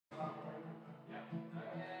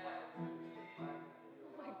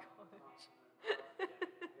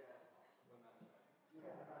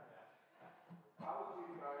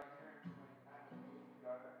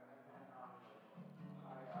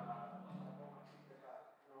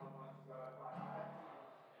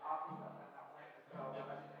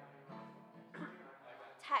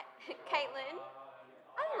Caitlin.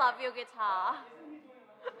 I love your guitar.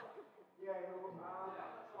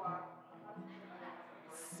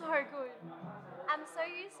 So good. I'm so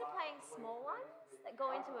used to playing small ones that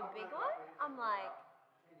go into a big one. I'm like,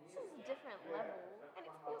 this is a different level, and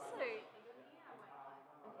it's also okay.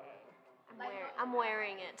 I'm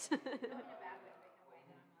wearing it.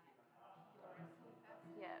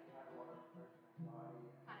 Yeah.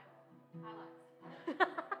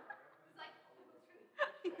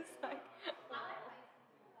 He's like, oh.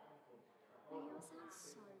 Yours sounds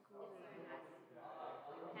so good.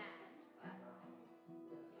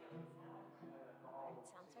 It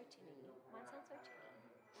sounds so tinny. Mine sounds so tinny.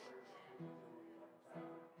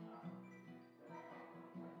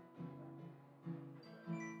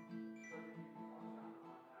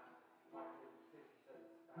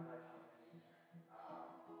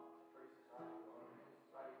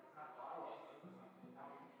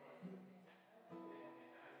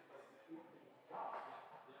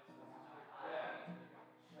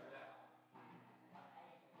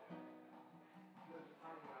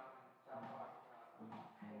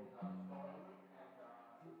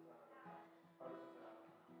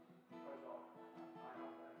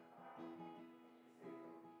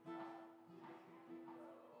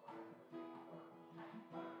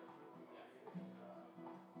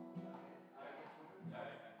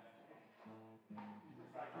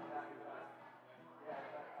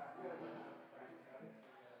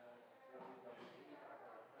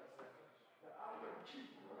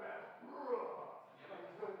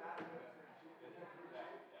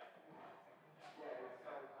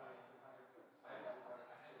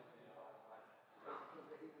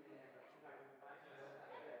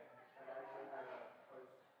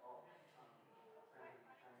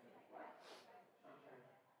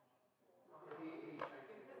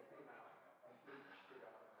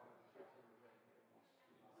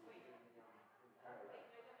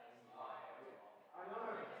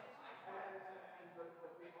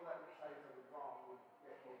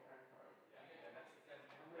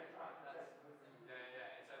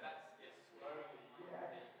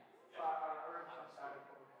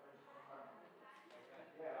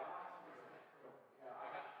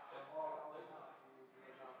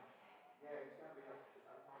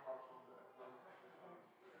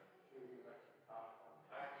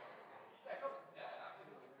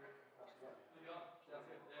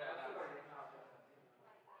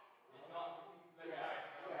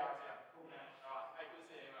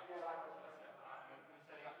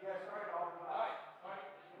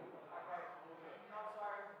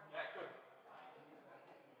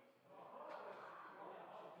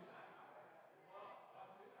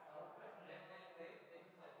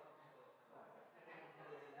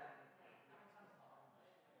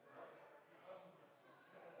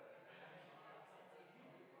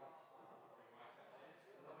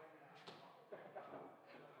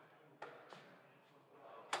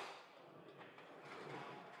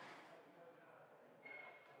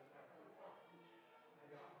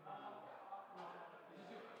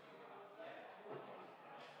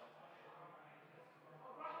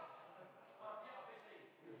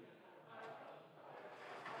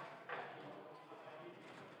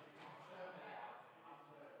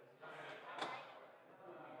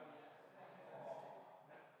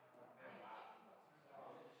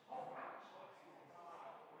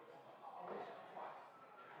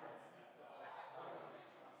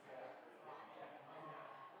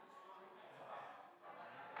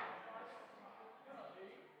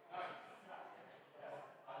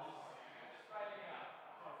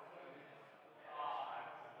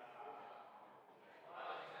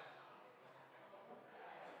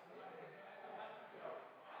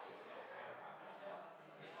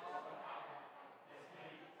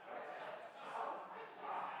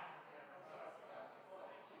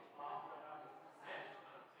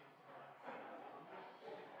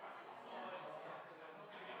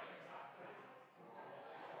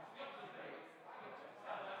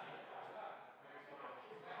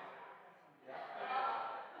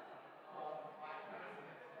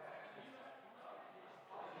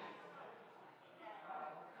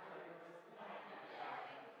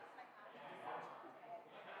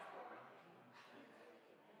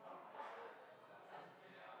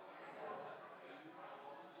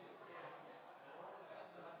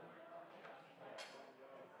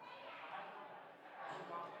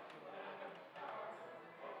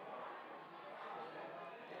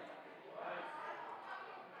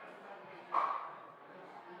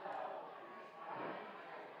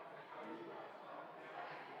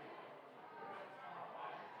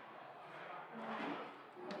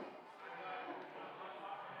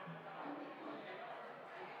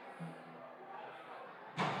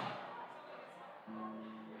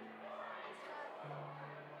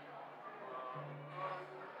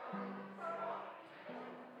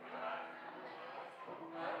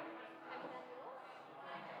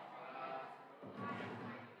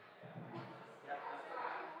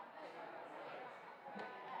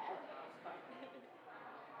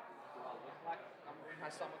 My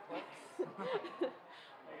stomach hurts.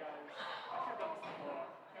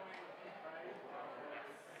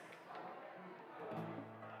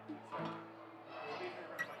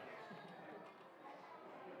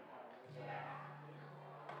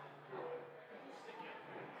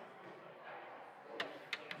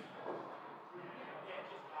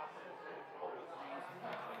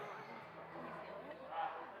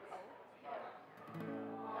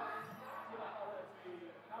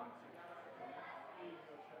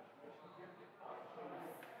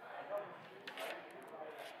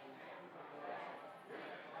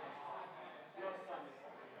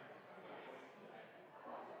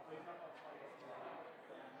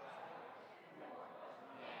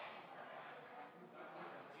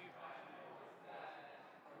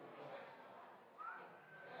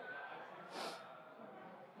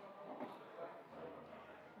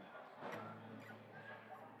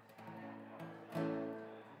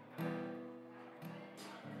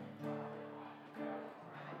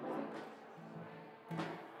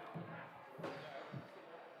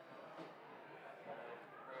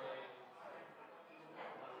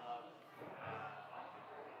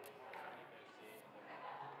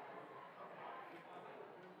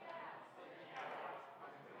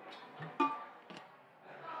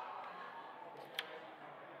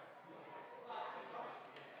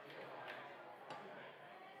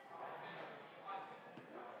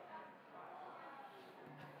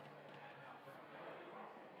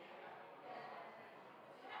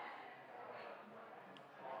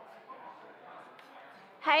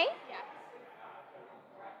 Hey?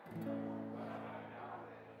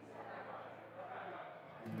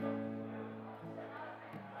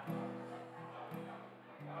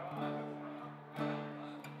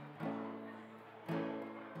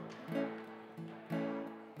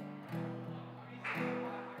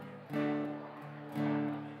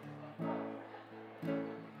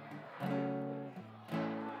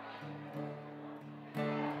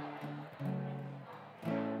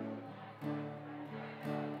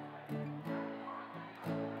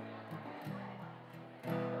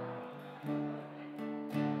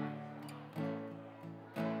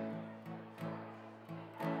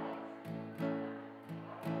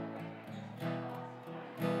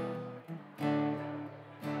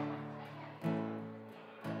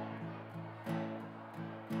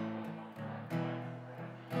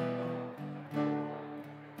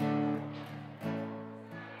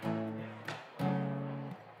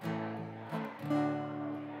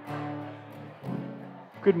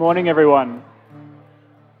 Good morning, everyone.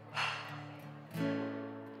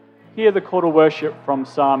 Hear the call to worship from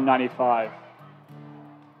Psalm 95.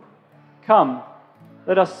 Come,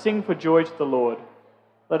 let us sing for joy to the Lord.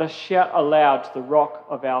 Let us shout aloud to the rock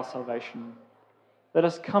of our salvation. Let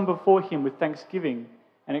us come before him with thanksgiving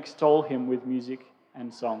and extol him with music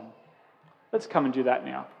and song. Let's come and do that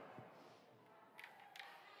now.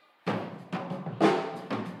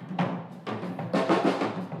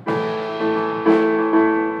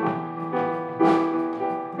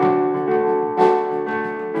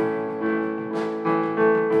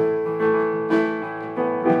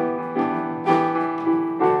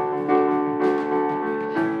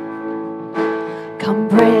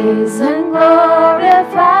 Praise and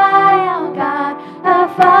glorify our God, the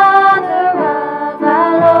Father of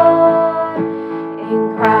our Lord.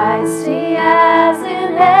 In Christ He has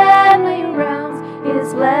in heavenly realms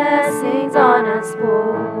His blessings on us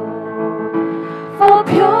pour. For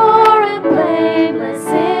pure and blameless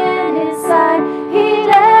in His sight He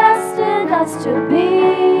destined us to be.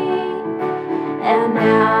 And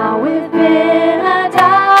now we've been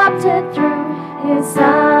adopted through His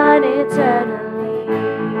Son eternally.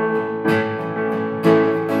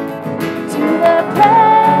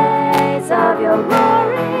 Of your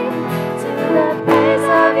glory, to the praise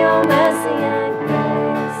of your mercy and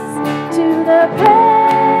grace, to the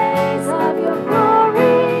praise of your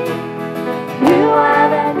glory, you are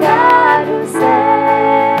the God who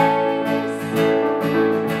saves.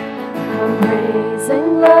 Come praise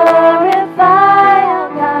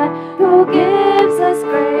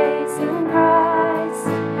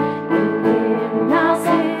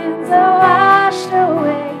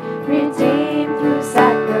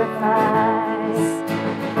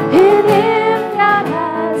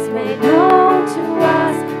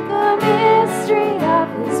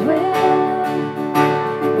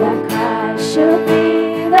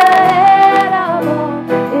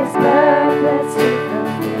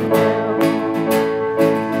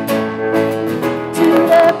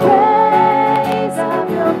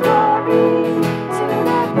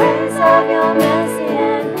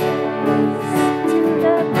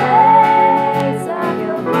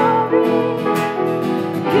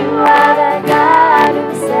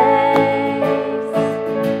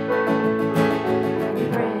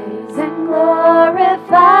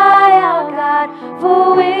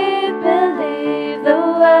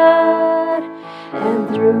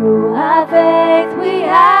Through our faith we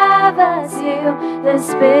have a seal, the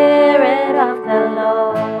Spirit of the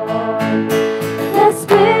Lord. The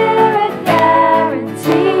Spirit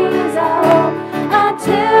guarantees our hope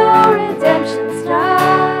until redemption's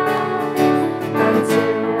done,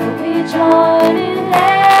 until we join in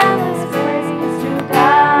endless praise to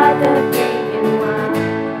God the King and One.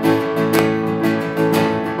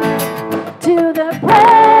 To the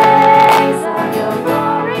praise of your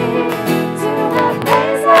glory, to the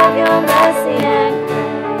praise of your mercy and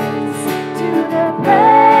grace, to the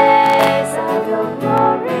praise of your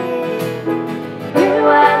glory. You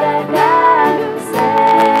are the God who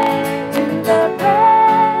saves. To the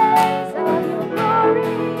praise of your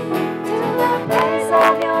glory, to the praise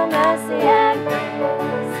of your mercy and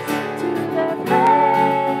grace, to the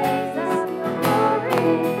praise of your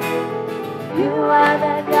glory. You are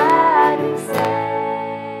the God who saves.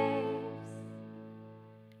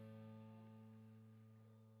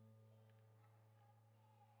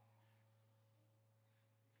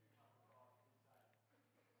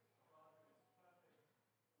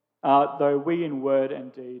 Though we in word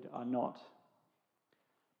and deed are not.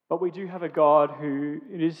 But we do have a God who,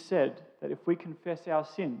 it is said, that if we confess our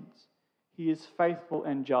sins, he is faithful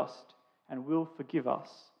and just and will forgive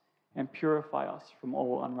us and purify us from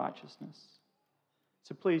all unrighteousness.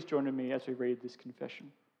 So please join with me as we read this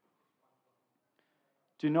confession.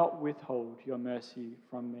 Do not withhold your mercy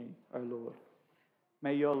from me, O Lord.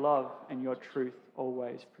 May your love and your truth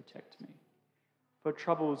always protect me. For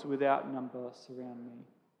troubles without number surround me.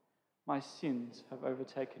 My sins have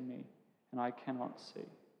overtaken me, and I cannot see.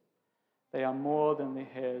 They are more than the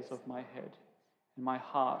hairs of my head, and my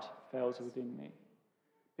heart fails within me.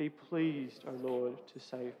 Be pleased, O Lord, to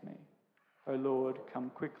save me. O Lord, come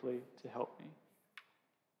quickly to help me.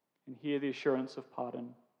 And hear the assurance of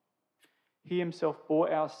pardon. He himself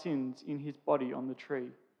bore our sins in his body on the tree,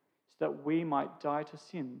 so that we might die to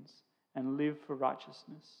sins and live for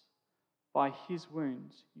righteousness. By his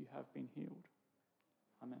wounds you have been healed.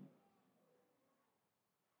 Amen.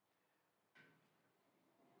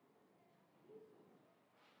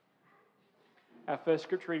 Our first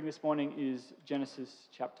scripture reading this morning is Genesis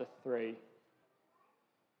chapter 3. It's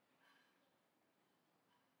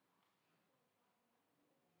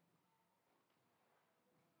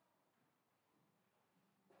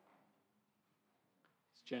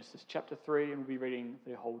Genesis chapter 3, and we'll be reading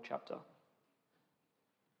the whole chapter.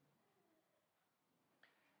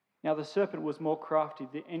 Now the serpent was more crafty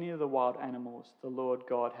than any of the wild animals the Lord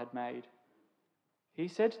God had made. He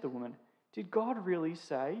said to the woman, "Did God really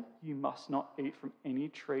say you must not eat from any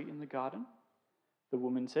tree in the garden?" The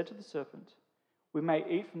woman said to the serpent, "We may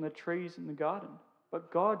eat from the trees in the garden, but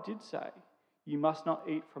God did say, you must not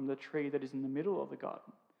eat from the tree that is in the middle of the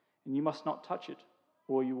garden, and you must not touch it,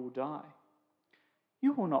 or you will die."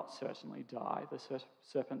 "You will not certainly die," the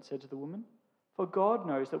serpent said to the woman, "for God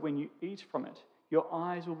knows that when you eat from it, your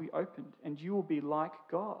eyes will be opened, and you will be like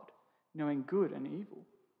God, knowing good and evil."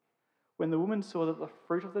 When the woman saw that the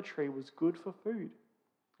fruit of the tree was good for food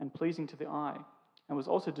and pleasing to the eye, and was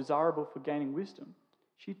also desirable for gaining wisdom,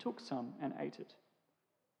 she took some and ate it.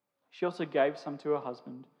 She also gave some to her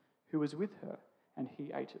husband, who was with her, and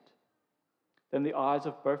he ate it. Then the eyes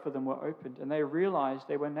of both of them were opened, and they realized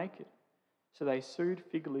they were naked. So they sewed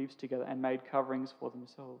fig leaves together and made coverings for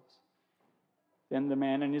themselves. Then the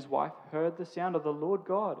man and his wife heard the sound of the Lord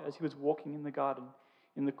God as he was walking in the garden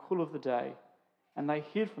in the cool of the day, and they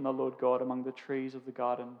hid from the Lord God among the trees of the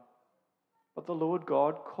garden. But the Lord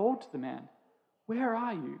God called to the man, "Where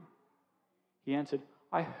are you?" He answered,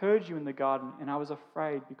 "I heard you in the garden, and I was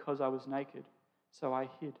afraid because I was naked, so I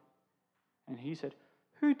hid." And he said,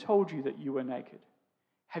 "Who told you that you were naked?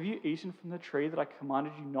 Have you eaten from the tree that I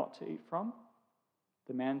commanded you not to eat from?"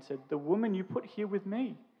 The man said, "The woman you put here with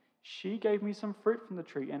me, she gave me some fruit from the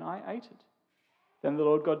tree, and I ate it." Then the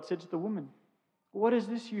Lord God said to the woman, "What is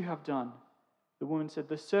this you have done?" The woman said,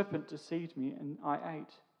 "The serpent deceived me, and I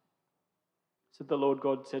ate." So the Lord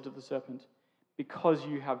God said to the serpent, "Because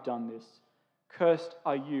you have done this, cursed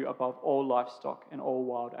are you above all livestock and all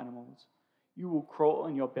wild animals. You will crawl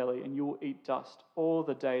on your belly, and you will eat dust all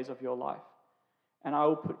the days of your life. And I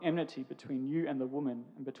will put enmity between you and the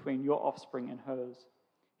woman, and between your offspring and hers.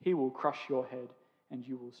 He will crush your head, and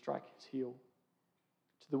you will strike his heel."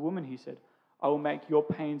 To the woman he said, "I will make your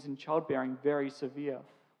pains in childbearing very severe.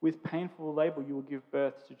 With painful labor you will give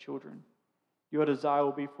birth to children. Your desire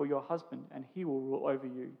will be for your husband, and he will rule over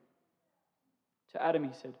you." To Adam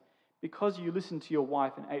he said, "Because you listened to your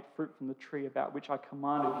wife and ate fruit from the tree about which I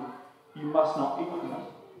commanded you, you must not eat from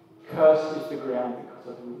it. Cursed is the ground because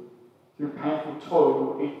of you. Through painful toil you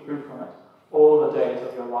will eat food from it all the days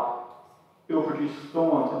of your life. It will produce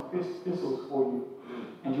thorns and thistles for you,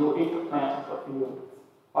 and you will eat the plants of the field.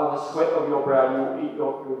 By the sweat of your brow you will eat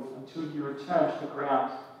your food, until you return to the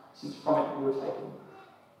ground, since from it you were taken.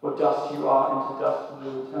 For dust you are, and to dust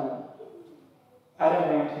you will return. Adam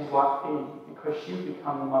named his wife Eve, because she would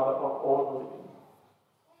become the mother of all the living.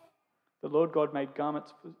 The Lord God made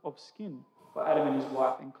garments of skin for Adam and his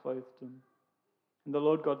wife and clothed them. And the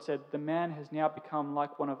Lord God said, "The man has now become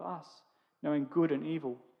like one of us, knowing good and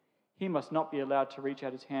evil. He must not be allowed to reach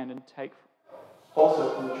out his hand and take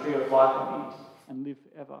also from the tree of life and eat and live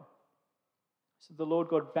forever." So the Lord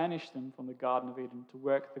God banished them from the Garden of Eden to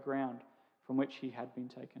work the ground from which he had been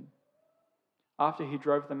taken. After he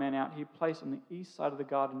drove the man out, he placed on the east side of the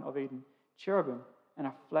Garden of Eden cherubim and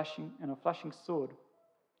a flaming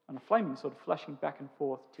sword flashing back and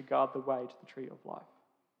forth to guard the way to the tree of life.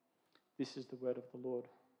 This is the word of the Lord.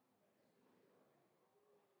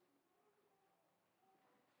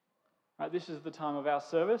 Right, this is the time of our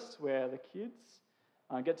service where the kids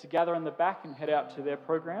get to gather in the back and head out to their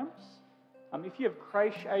programs. If you have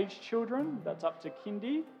creche-aged children, that's up to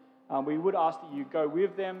kindy, we would ask that you go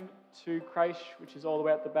with them to creche, which is all the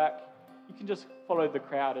way at the back. You can just follow the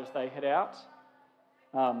crowd as they head out.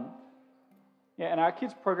 And our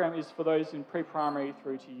kids program is for those in pre-primary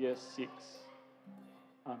through to year 6.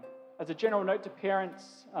 As a general note to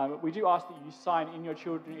parents, we do ask that you sign in your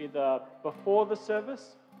children either before the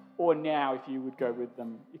service or now if you would go with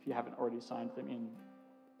them, if you haven't already signed them in.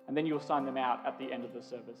 And then you'll sign them out at the end of the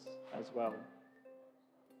service as well.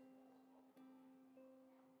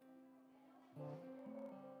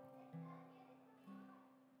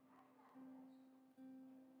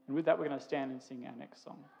 And with that, we're going to stand and sing our next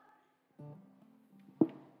song.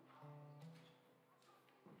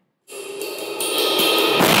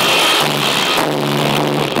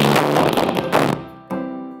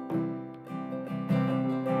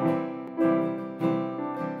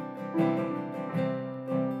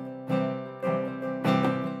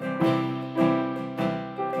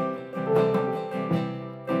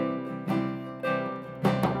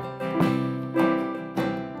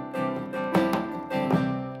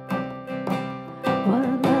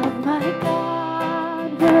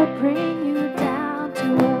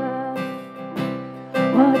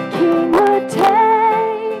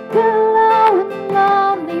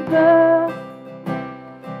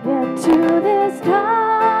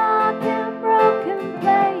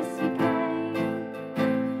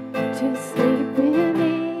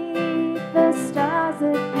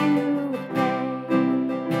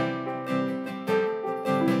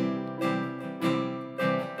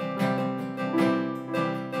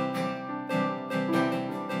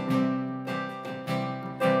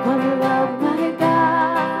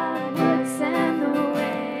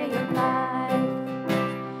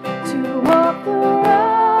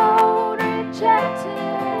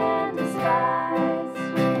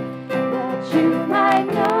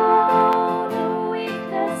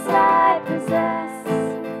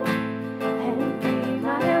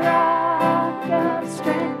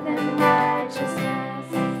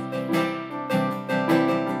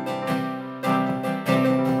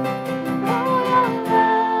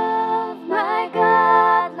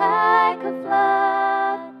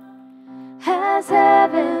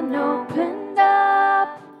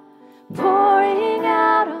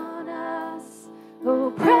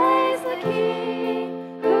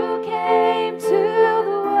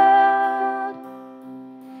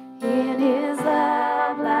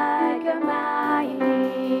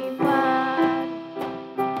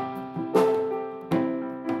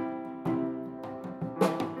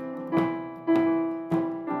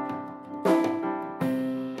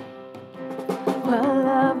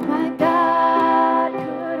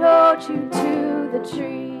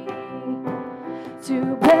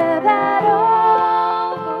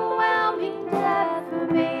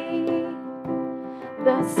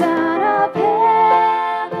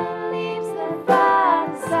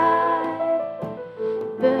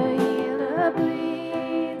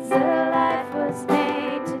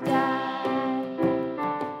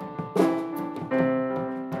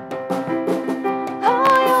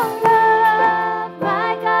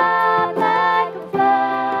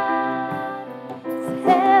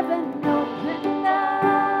 Hey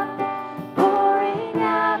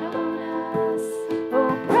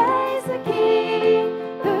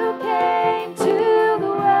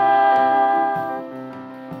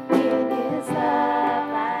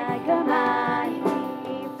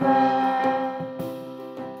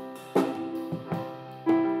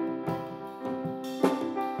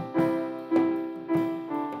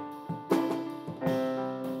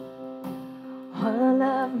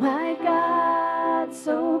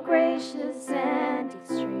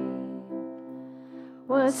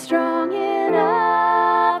was strong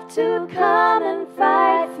enough to come and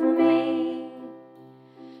fight for me,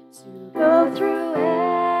 to go through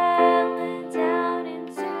hell and down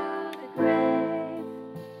into the grave,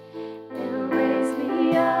 and raise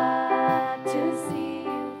me up to see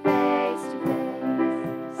you face to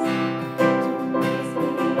face, to raise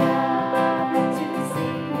me up to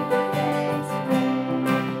see you face to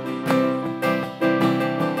face.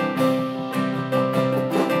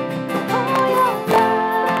 Oh, your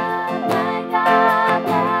love, my God,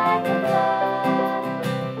 like a flood,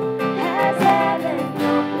 has heaven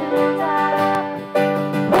opened up,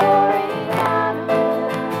 pouring out on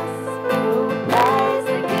us. Oh, praise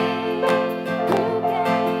the King who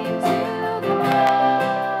came to the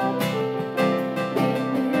world in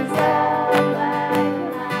His love like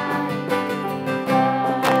a mighty flood.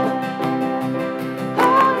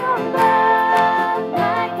 Oh, your love,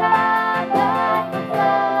 my God, like a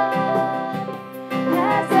flood,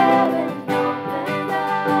 has heaven opened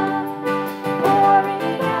up,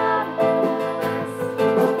 pouring out on us.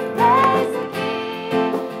 Praise the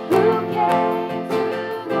King who came to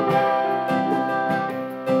the world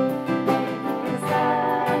in His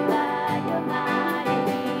love like a mighty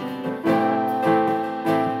flood,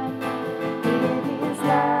 in His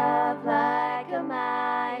love like a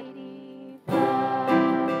mighty flood.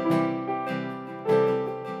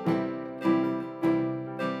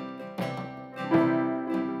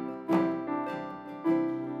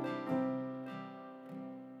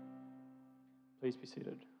 Please be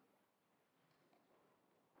seated.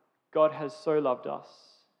 God has so loved us,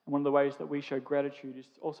 and one of the ways that we show gratitude is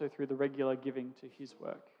also through the regular giving to His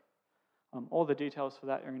work. All the details for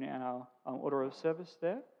that are in our order of service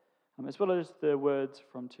there, as well as the words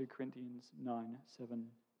from 2 Corinthians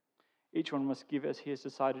 9:7. Each one must give as he has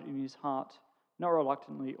decided in his heart, not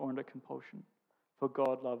reluctantly or under compulsion, for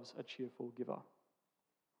God loves a cheerful giver.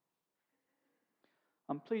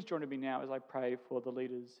 Please join me now as I pray for the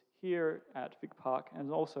leaders here at Vic Park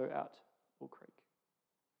and also at Bull Creek.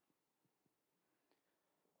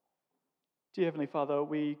 Dear Heavenly Father,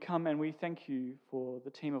 we come and we thank you for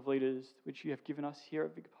the team of leaders which you have given us here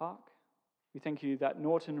at Vic Park. We thank you that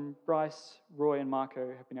Norton, Bryce, Roy and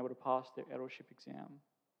Marco have been able to pass their eldership exam.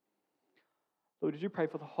 Lord, would you pray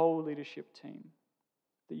for the whole leadership team,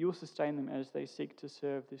 that you will sustain them as they seek to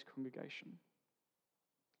serve this congregation.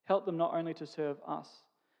 Help them not only to serve us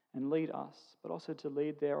and lead us, but also to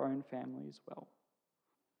lead their own family as well.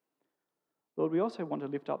 Lord, we also want to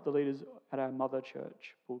lift up the leaders at our mother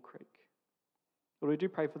church, Bull Creek. Lord, we do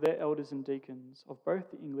pray for their elders and deacons of both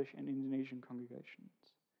the English and Indonesian congregations.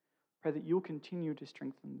 Pray that you'll continue to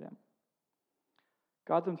strengthen them.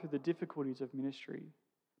 Guide them through the difficulties of ministry,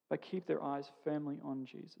 but keep their eyes firmly on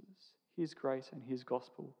Jesus, His grace and His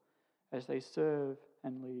gospel as they serve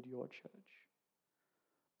and lead your church.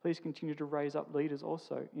 Please continue to raise up leaders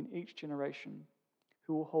also in each generation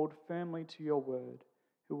who will hold firmly to your word,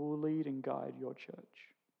 who will lead and guide your church.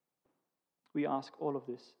 We ask all of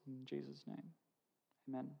this in Jesus' name.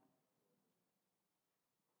 Amen.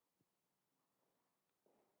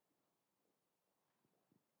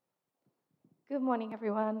 Good morning,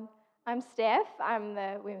 everyone. I'm Steph. I'm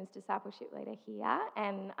the Women's Discipleship Leader here,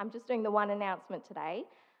 and I'm just doing the one announcement today.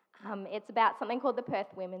 It's about something called the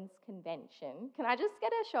Perth Women's Convention. Can I just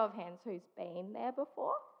get a show of hands who's been there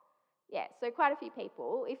before? Yeah, so quite a few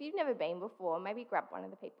people. If you've never been before, maybe grab one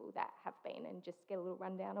of the people that have been and just get a little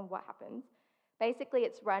rundown on what happens. Basically,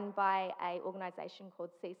 it's run by an organisation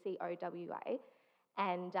called CCOWA,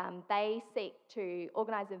 and they seek to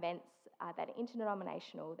organise events that are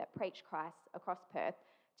interdenominational, that preach Christ across Perth,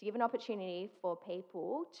 to give an opportunity for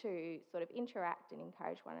people to sort of interact and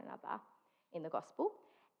encourage one another in the gospel.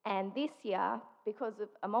 And this year, because of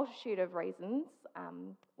a multitude of reasons,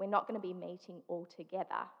 we're not going to be meeting all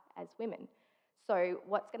together as women. So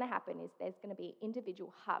what's going to happen is there's going to be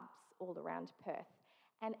individual hubs all around Perth.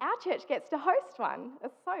 And our church gets to host one.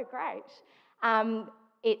 It's so great.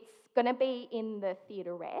 It's going to be in the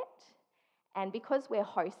theaterette. And because we're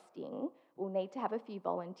hosting, we'll need to have a few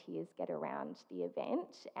volunteers get around the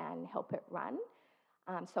event and help it run.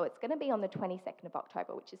 So it's going to be on the 22nd of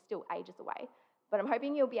October, which is still ages away. But I'm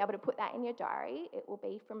hoping you'll be able to put that in your diary. It will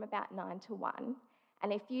be from about 9 to 1.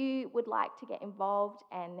 And if you would like to get involved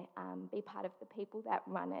and be part of the people that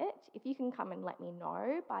run it, if you can come and let me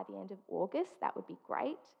know by the end of August, that would be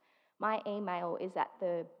great. My email is at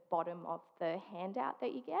the bottom of the handout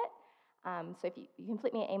that you get. So if you can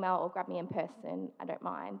flip me an email or grab me in person, I don't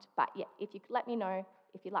mind. But yeah, if you could let me know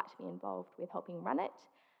if you'd like to be involved with helping run it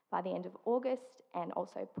by the end of August, and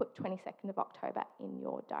also put 22nd of October in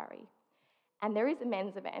your diary. And there is a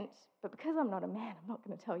men's event, but because I'm not a man, I'm not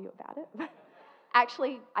going to tell you about it.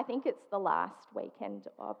 Actually, I think it's the last weekend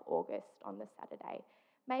of August on the Saturday.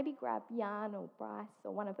 Maybe grab Jan or Bryce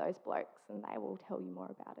or one of those blokes and they will tell you more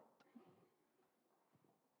about it.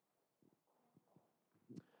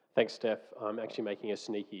 Thanks, Steph. I'm actually making a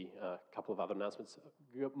sneaky couple of other announcements.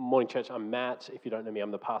 Good morning, church. I'm Matt. If you don't know me,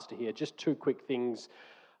 I'm the pastor here. Just two quick things.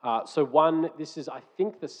 So one, this is, I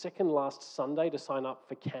think, the second last Sunday to sign up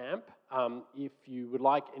for camp. If you would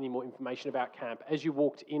like any more information about camp, as you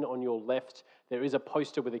walked in on your left, there is a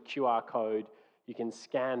poster with a QR code. You can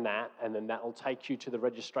scan that, and then that will take you to the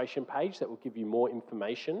registration page that will give you more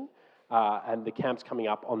information. And the camp's coming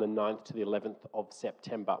up on the 9th to the 11th of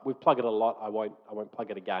September. We've plugged it a lot. I won't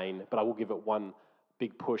plug it again, but I will give it one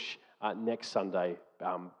big push next Sunday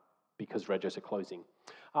because regos are closing.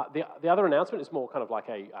 The other announcement is more kind of like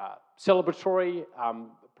a celebratory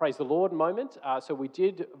praise the Lord moment. So we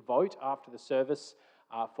did vote after the service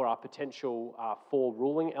for our potential 4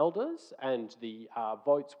 ruling elders, and the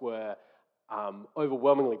votes were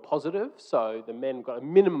overwhelmingly positive. So the men got a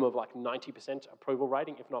minimum of like 90% approval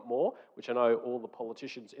rating, if not more, which I know all the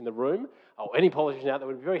politicians in the room, or any politician out there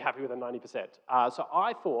would be very happy with a 90%. So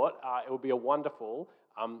I thought it would be a wonderful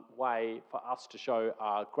way for us to show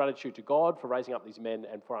our gratitude to God for raising up these men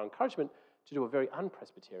and for our encouragement to do a very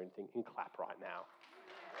un-Presbyterian thing and clap right now.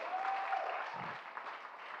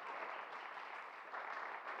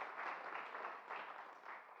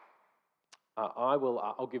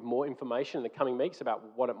 I'll give more information in the coming weeks about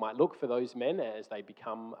what it might look for those men as they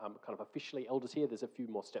become kind of officially elders here. There's a few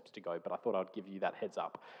more steps to go, but I thought I'd give you that heads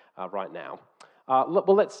up right now.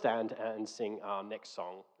 Well, let's stand and sing our next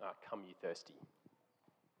song, Come Ye Thirsty.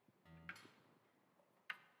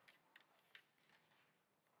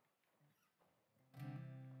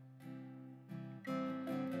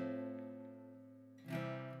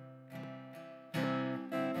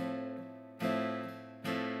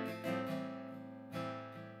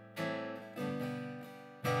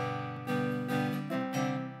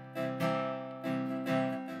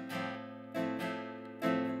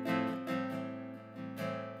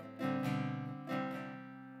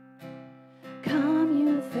 Come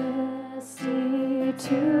you thirsty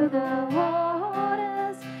to the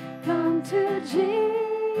waters, come to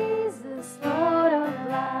Jesus, Lord of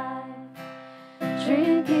life,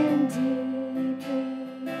 drinking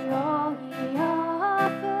deeply all he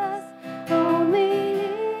offers, only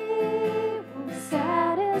he will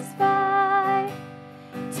satisfy.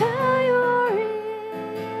 Turn your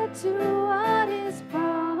ear to what is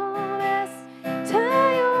promised,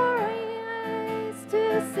 turn your eyes to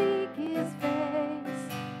seek his face,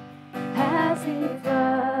 as he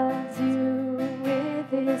floods you with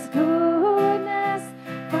his goodness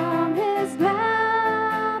from his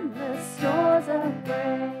boundless stores of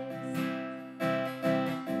grace.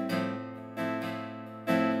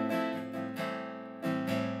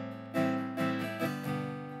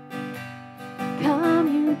 Come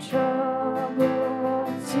you troubled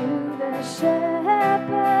to the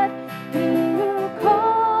shepherd, he who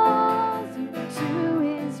calls you to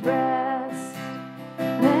his rest.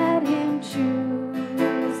 Let him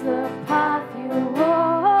choose the path you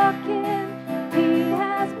walk in. He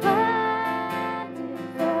has planned it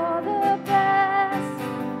for the best.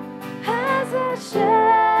 As a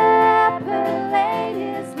shepherd laid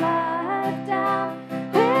his life down,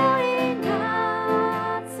 will he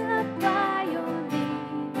not supply your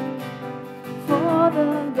need?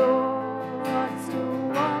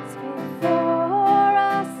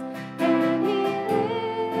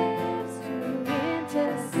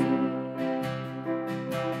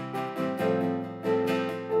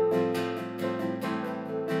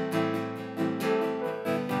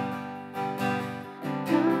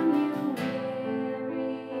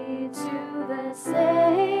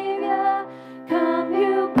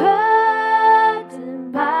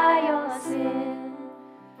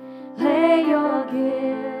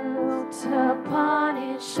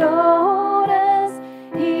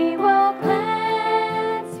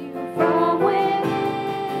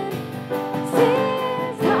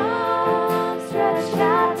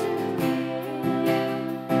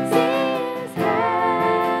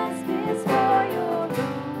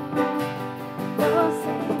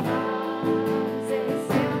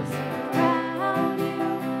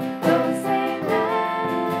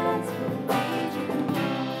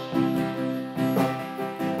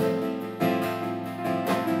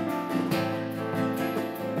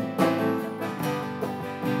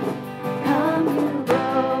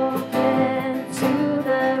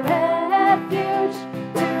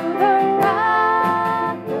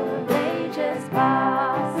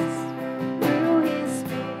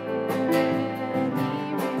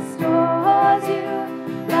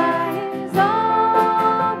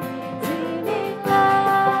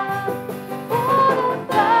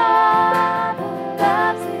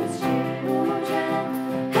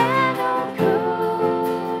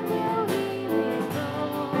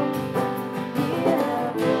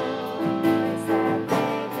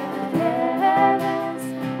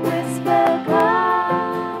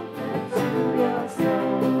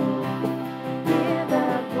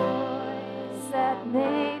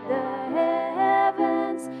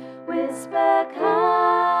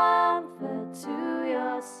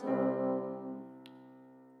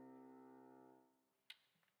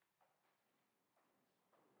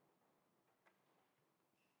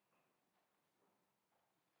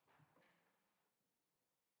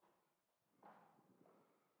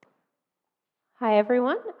 Hi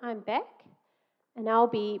everyone, I'm Beck, and I'll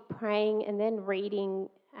be praying and then reading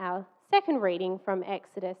our second reading from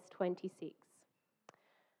Exodus 26.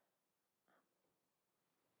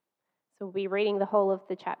 So we'll be reading the whole of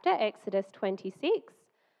the chapter, Exodus 26.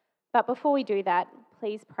 But before we do that,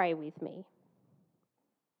 please pray with me.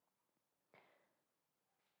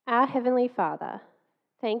 Our Heavenly Father,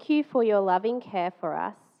 thank you for your loving care for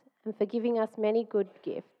us and for giving us many good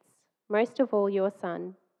gifts, most of all your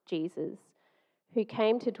Son, Jesus, who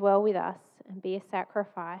came to dwell with us and be a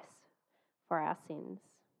sacrifice for our sins.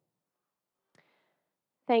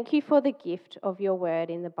 Thank you for the gift of your word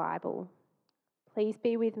in the Bible. Please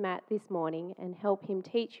be with Matt this morning and help him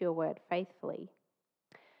teach your word faithfully.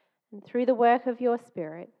 And through the work of your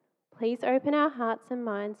Spirit, please open our hearts and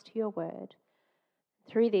minds to your word.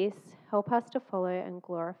 Through this, help us to follow and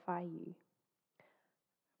glorify you.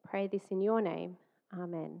 I pray this in your name.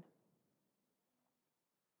 Amen.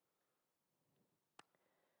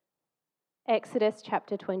 Exodus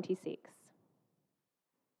chapter 26.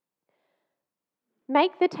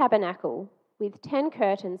 Make the tabernacle with 10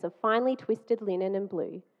 curtains of finely twisted linen and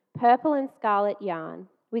blue, purple and scarlet yarn,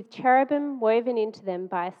 with cherubim woven into them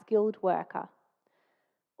by a skilled worker.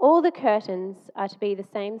 All the curtains are to be the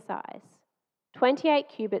same size, 28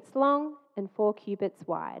 cubits long and 4 cubits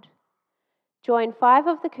wide. Join 5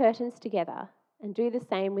 of the curtains together and do the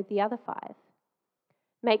same with the other 5.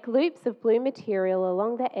 Make loops of blue material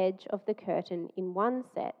along the edge of the curtain in one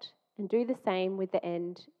set and do the same with the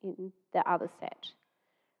end in the other set.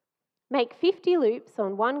 Make 50 loops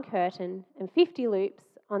on one curtain and 50 loops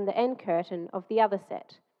on the end curtain of the other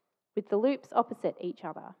set, with the loops opposite each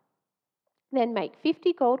other. Then make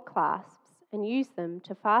 50 gold clasps and use them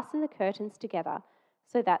to fasten the curtains together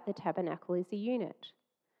so that the tabernacle is a unit.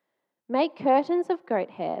 Make curtains of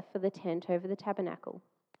goat hair for the tent over the tabernacle,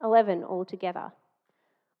 11 altogether.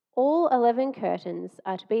 All 11 curtains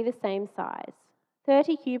are to be the same size,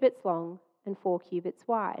 30 cubits long and 4 cubits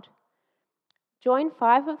wide. Join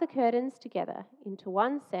 5 of the curtains together into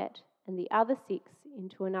one set and the other 6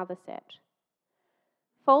 into another set.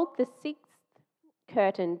 Fold the 6th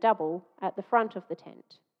curtain double at the front of the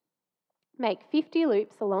tent. Make 50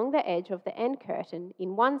 loops along the edge of the end curtain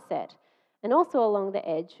in one set and also along the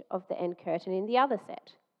edge of the end curtain in the other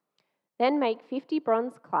set. Then make 50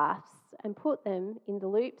 bronze clasps and put them in the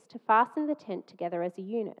loops to fasten the tent together as a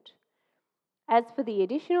unit. As for the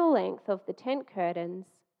additional length of the tent curtains,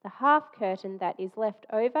 the half curtain that is left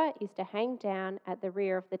over is to hang down at the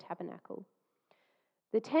rear of the tabernacle.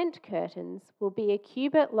 The tent curtains will be a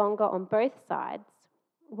cubit longer on both sides.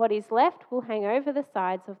 What is left will hang over the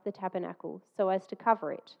sides of the tabernacle so as to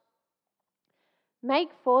cover it. Make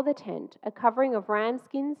for the tent a covering of ram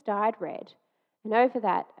skins dyed red, and over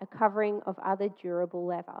that a covering of other durable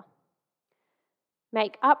leather.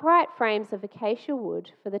 Make upright frames of acacia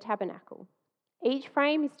wood for the tabernacle. Each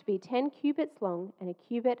frame is to be 10 cubits long and a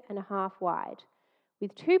cubit and a half wide,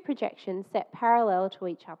 with 2 projections set parallel to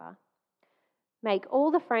each other. Make all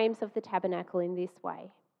the frames of the tabernacle in this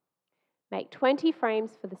way. Make 20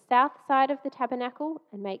 frames for the south side of the tabernacle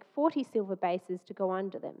and make 40 silver bases to go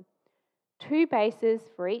under them. 2 bases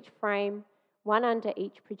for each frame, 1 under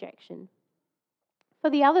each projection. For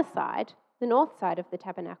the other side, the north side of the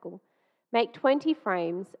tabernacle, make 20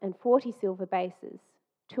 frames and 40 silver bases,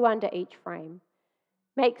 2 under each frame.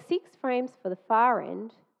 Make 6 frames for the far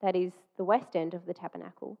end, that is, the west end of the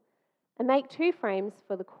tabernacle, and make 2 frames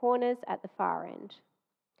for the corners at the far end.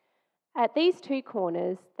 At these 2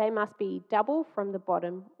 corners, they must be double from the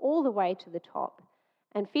bottom all the way to the top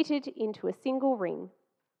and fitted into a single ring.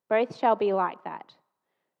 Both shall be like that.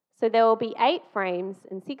 So there will be 8 frames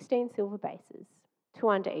and 16 silver bases, 2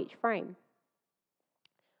 under each frame.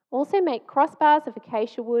 Also make crossbars of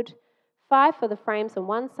acacia wood, 5 for the frames on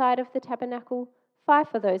one side of the tabernacle, 5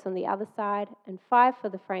 for those on the other side, and 5 for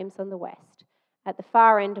the frames on the west, at the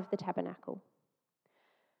far end of the tabernacle.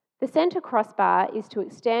 The centre crossbar is to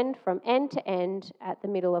extend from end to end at the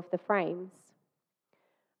middle of the frames.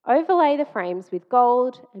 Overlay the frames with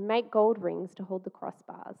gold and make gold rings to hold the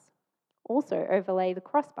crossbars. Also overlay the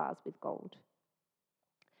crossbars with gold.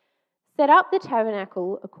 Set up the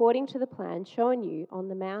tabernacle according to the plan shown you on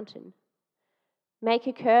the mountain. Make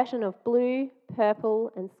a curtain of blue,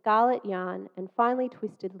 purple, and scarlet yarn and finely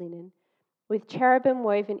twisted linen, with cherubim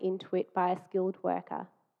woven into it by a skilled worker.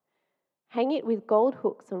 Hang it with gold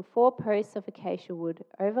hooks on 4 posts of acacia wood,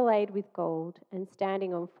 overlaid with gold and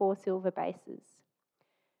standing on 4 silver bases.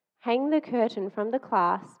 Hang the curtain from the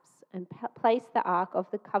clasps and place the ark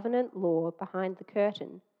of the covenant law behind the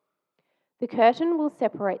curtain. The curtain will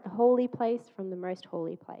separate the holy place from the most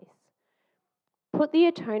holy place. put the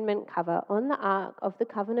atonement cover on the ark of the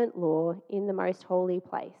covenant law in the most holy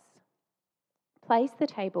place. Place the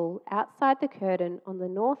table outside the curtain on the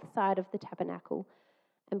north side of the tabernacle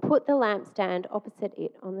and put the lampstand opposite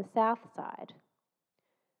it on the south side.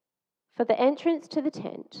 For the entrance to the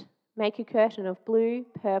tent, make a curtain of blue,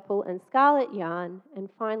 purple, and scarlet yarn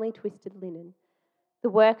and finely twisted linen, the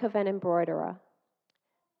work of an embroiderer.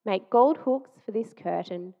 Make gold hooks for this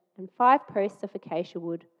curtain and 5 posts of acacia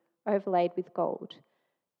wood overlaid with gold,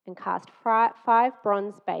 and cast 5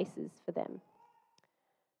 bronze bases for them.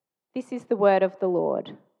 This is the word of the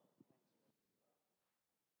Lord.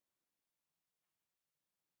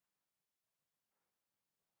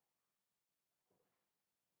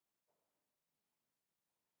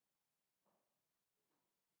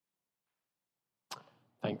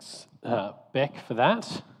 Thanks, Beck, for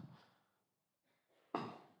that.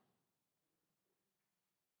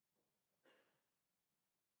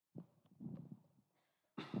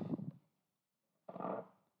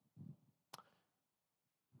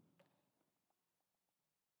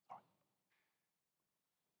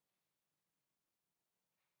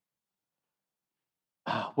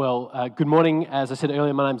 Well, good morning. As I said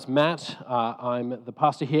earlier, my name's Matt. I'm the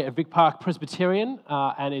pastor here at Vic Park Presbyterian,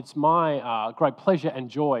 and it's my great pleasure and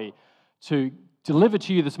joy to deliver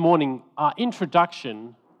to you this morning our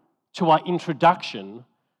introduction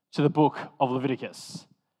to the book of Leviticus.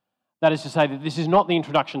 That is to say that this is not the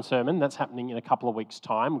introduction sermon. That's happening in a couple of weeks'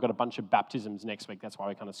 time. We've got a bunch of baptisms next week. That's why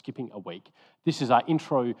we're kind of skipping a week. This is our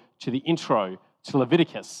intro to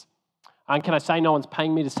Leviticus. And can I say no one's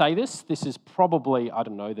paying me to say this? This is probably, I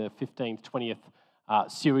don't know, the 15th, 20th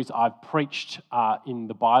series I've preached in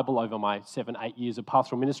the Bible over my 7-8 years of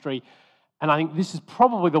pastoral ministry. And I think this is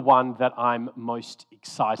probably the one that I'm most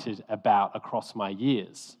excited about across my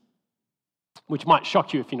years, which might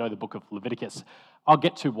shock you if you know the book of Leviticus. I'll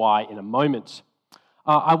get to why in a moment.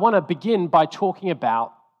 I want to begin by talking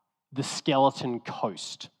about the Skeleton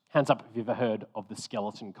Coast. Hands up if you've ever heard of the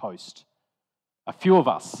Skeleton Coast. A few of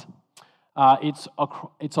us.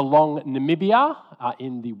 It's along Namibia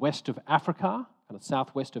in the west of Africa, kind of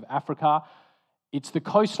southwest of Africa. It's the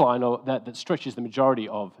coastline that stretches the majority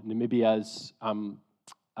of Namibia's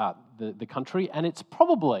the country, and it's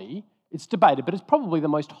debated, but it's probably the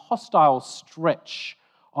most hostile stretch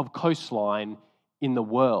of coastline in the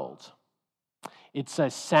world. It's a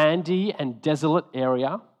sandy and desolate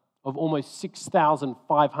area of almost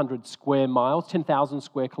 6,500 square miles, 10,000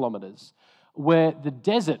 square kilometres, where the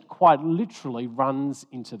desert quite literally runs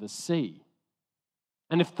into the sea.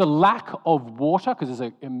 And if the lack of water, because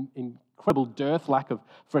there's an incredible dearth, lack of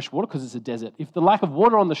fresh water, because it's a desert, if the lack of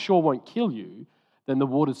water on the shore won't kill you, then the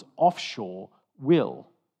waters offshore will.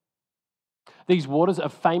 These waters are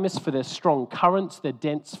famous for their strong currents, their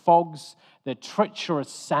dense fogs, their treacherous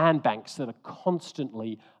sandbanks that are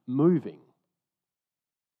constantly moving.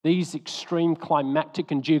 These extreme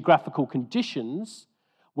climatic and geographical conditions,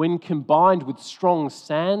 when combined with strong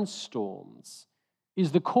sandstorms,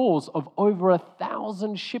 is the cause of over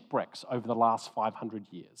 1,000 shipwrecks over the last 500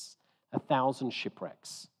 years. 1,000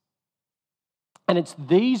 shipwrecks. And it's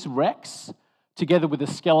these wrecks, together with the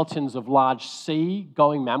skeletons of large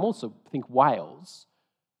sea-going mammals, so think whales,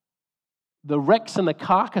 the wrecks and the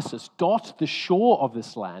carcasses dot the shore of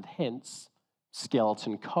this land, hence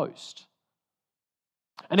Skeleton Coast.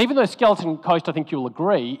 And even though Skeleton Coast, I think you'll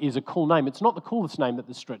agree, is a cool name, it's not the coolest name that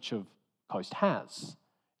this stretch of coast has.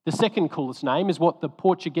 The second coolest name is what the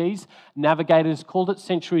Portuguese navigators called it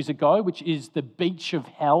centuries ago, which is the Beach of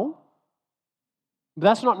Hell. But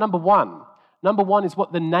that's not number one. Number one is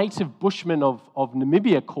what the native Bushmen of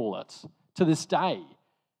Namibia call it to this day.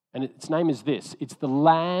 And its name is this: it's the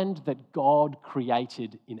land that God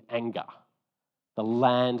created in anger. The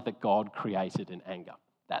land that God created in anger.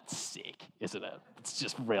 That's sick, isn't it? It's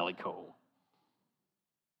just really cool.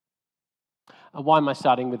 Why am I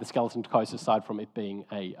starting with the Skeleton Coast aside from it being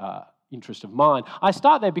an interest of mine? I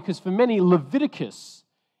start there because for many, Leviticus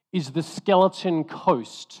is the skeleton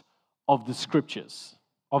coast of the scriptures,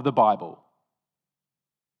 of the Bible.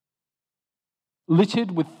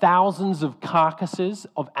 Littered with thousands of carcasses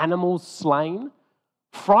of animals slain,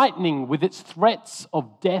 frightening with its threats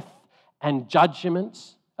of death and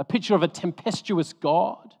judgment, a picture of a tempestuous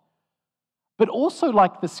God, but also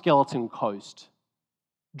like the Skeleton Coast,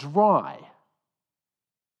 dry.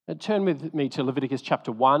 Now, turn with me to Leviticus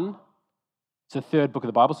chapter 1. It's the third book of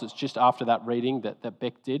the Bible, so it's just after that reading that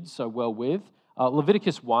Beck did so well with.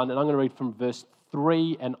 Leviticus 1, and I'm going to read from verse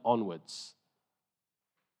 3 and onwards.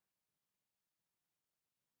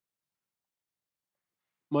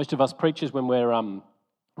 Most of us preachers, when we're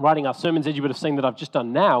writing our sermons, as you would have seen that I've just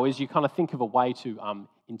done now, is you kind of think of a way to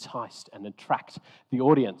entice and attract the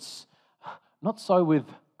audience. Not so with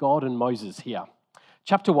God and Moses here.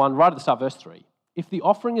 Chapter 1, right at the start, verse 3. If the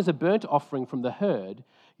offering is a burnt offering from the herd,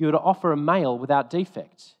 you are to offer a male without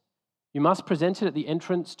defect. You must present it at the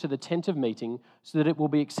entrance to the tent of meeting so that it will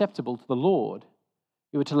be acceptable to the Lord.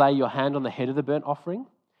 You are to lay your hand on the head of the burnt offering,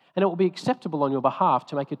 and it will be acceptable on your behalf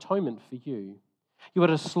to make atonement for you. You are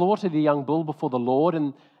to slaughter the young bull before the Lord,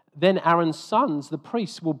 and then Aaron's sons, the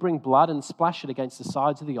priests, will bring blood and splash it against the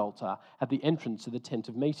sides of the altar at the entrance to the tent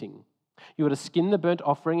of meeting. You are to skin the burnt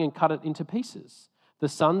offering and cut it into pieces. The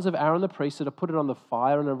sons of Aaron the priest are to put it on the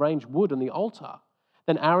fire and arrange wood on the altar.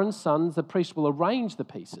 Then Aaron's sons, the priest, will arrange the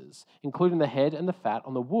pieces, including the head and the fat,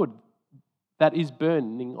 on the wood that is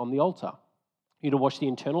burning on the altar. You are to wash the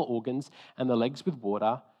internal organs and the legs with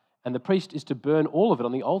water, and the priest is to burn all of it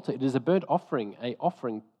on the altar. It is a burnt offering, a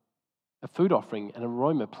food offering, an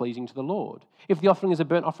aroma pleasing to the Lord. If the offering is a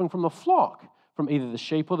burnt offering from the flock, from either the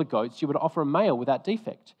sheep or the goats, you were to offer a male without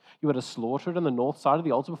defect. You were to slaughter it on the north side of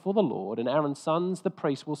the altar before the Lord, and Aaron's sons, the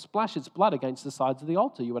priest, will splash its blood against the sides of the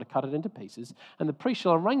altar. You were to cut it into pieces, and the priest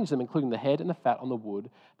shall arrange them, including the head and the fat, on the wood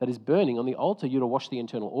that is burning on the altar. You are to wash the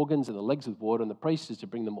internal organs and the legs with water, and the priest is to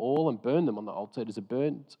bring them all and burn them on the altar. It is a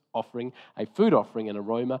burnt offering, a food offering, an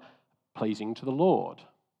aroma pleasing to the Lord.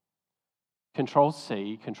 Control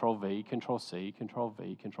C, Control V, Control C, Control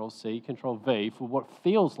V, Control C, Control V for what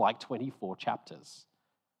feels like 24 chapters.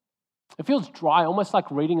 It feels dry, almost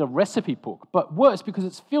like reading a recipe book, but worse because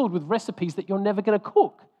it's filled with recipes that you're never going to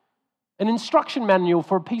cook. An instruction manual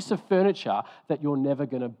for a piece of furniture that you're never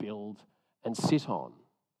going to build and sit on.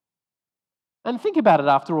 And think about it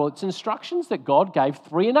after all, it's instructions that God gave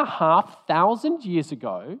 3,500 years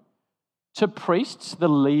ago to priests, the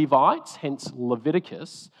Levites, hence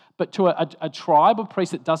Leviticus, but to a tribe of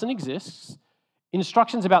priests that doesn't exist.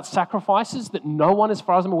 Instructions about sacrifices that no one, as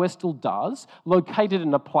far as I'm aware, still does, located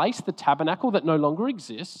in a place, the tabernacle, that no longer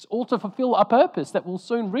exists, all to fulfill a purpose that we'll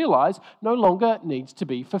soon realize no longer needs to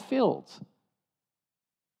be fulfilled.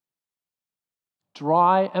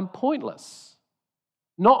 Dry and pointless.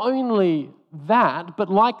 Not only that, but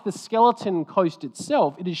like the Skeleton Coast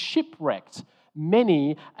itself, it is shipwrecked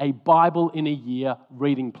many a Bible in a year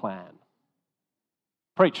reading plan.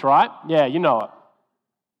 Preach, right? Yeah, you know it.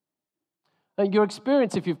 And your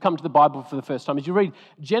experience, if you've come to the Bible for the first time, is you read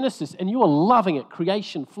Genesis and you are loving it.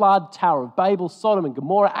 Creation, flood, Tower of Babel, Sodom and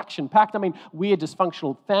Gomorrah, action-packed. I mean, weird,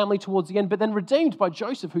 dysfunctional family towards the end, but then redeemed by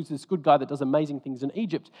Joseph, who's this good guy that does amazing things in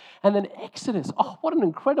Egypt. And then Exodus. Oh, what an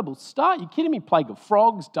incredible start. You kidding me? Plague of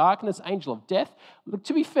frogs, darkness, angel of death. Look,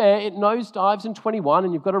 to be fair, it nosedives in 21,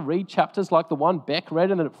 and you've got to read chapters like the one Beck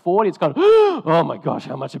read, and then at 40, it's kind of, oh my gosh,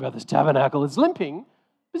 how much about this tabernacle? It's limping,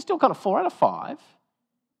 but still kind of 4 out of 5.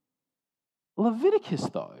 Leviticus,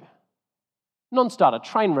 though, non-starter,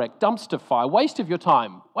 train wreck, dumpster fire, waste of your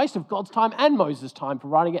time, waste of God's time and Moses' time for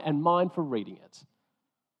writing it and mine for reading it.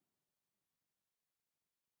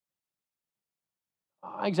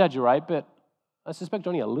 I exaggerate, but I suspect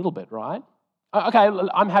only a little bit, right? Okay,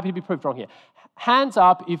 I'm happy to be proved wrong here. Hands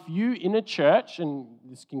up if you in a church, and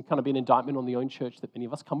this can kind of be an indictment on the own church that many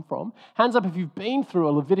of us come from, hands up if you've been through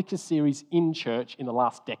a Leviticus series in church in the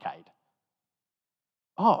last decade.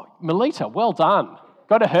 Oh, Melita, well done.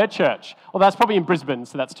 Go to her church. Well, that's probably in Brisbane,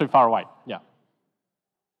 so that's too far away. Yeah.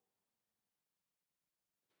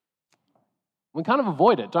 We kind of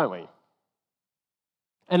avoid it, don't we?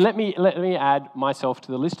 And let me add myself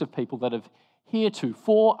to the list of people that have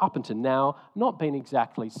heretofore, up until now, not been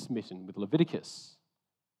exactly smitten with Leviticus.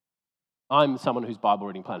 I'm someone whose Bible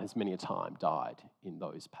reading plan has many a time died in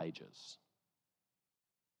those pages.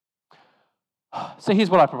 So here's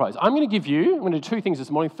what I propose. I'm going to do 2 things this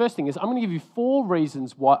morning. First thing is I'm going to give you 4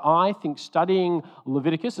 reasons why I think studying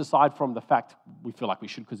Leviticus, aside from the fact we feel like we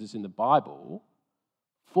should because it's in the Bible,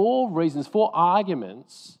 4 reasons, 4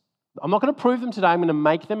 arguments. I'm not going to prove them today. I'm going to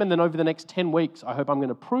make them, and then over the next 10 weeks, I hope I'm going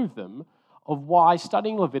to prove them, of why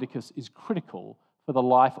studying Leviticus is critical for the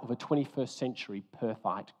life of a 21st century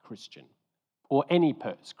Perthite Christian, or any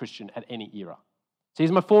Christian at any era. So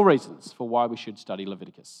here's my 4 reasons for why we should study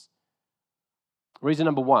Leviticus. Reason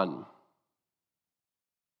number 1,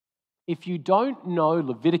 if you don't know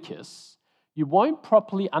Leviticus, you won't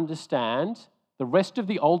properly understand the rest of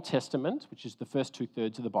the Old Testament, which is the first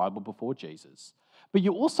 2/3 of the Bible before Jesus, but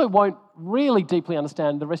you also won't really deeply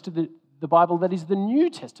understand the rest of the Bible that is the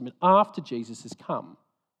New Testament after Jesus has come.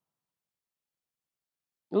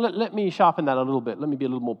 Let me sharpen that a little bit. Let me be a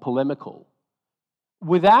little more polemical.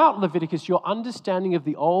 Without Leviticus, your understanding of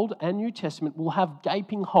the Old and New Testament will have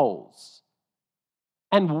gaping holes.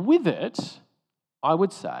 And with it, I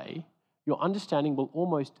would say, your understanding will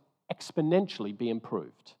almost exponentially be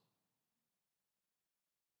improved.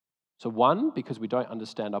 So one, because we don't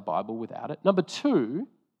understand our Bible without it. Number two,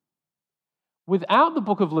 without the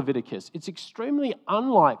book of Leviticus, it's extremely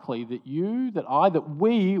unlikely that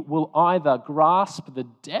we will either grasp the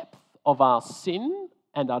depth of our sin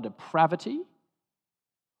and our depravity,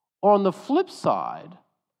 or on the flip side,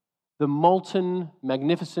 the molten,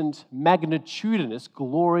 magnificent, magnitudinous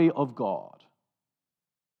glory of God.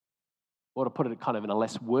 Or to put it kind of in a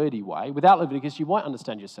less wordy way, without Leviticus, you won't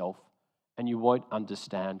understand yourself and you won't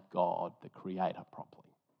understand God, the Creator,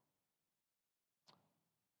 properly.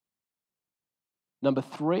 Number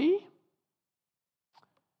three,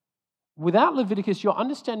 without Leviticus, your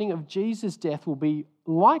understanding of Jesus' death will be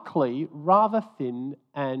likely rather thin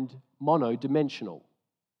and monodimensional.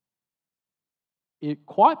 It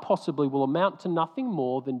quite possibly will amount to nothing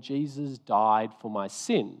more than Jesus died for my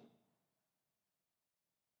sin.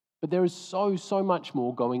 But there is so much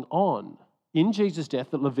more going on in Jesus'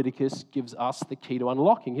 death that Leviticus gives us the key to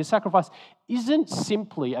unlocking. His sacrifice isn't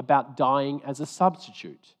simply about dying as a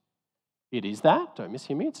substitute. It is that, don't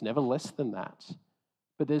mishear me, it's never less than that.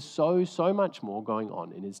 But there's so much more going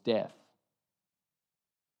on in his death.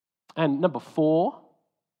 And number four,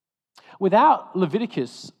 without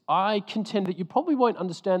Leviticus, I contend that you probably won't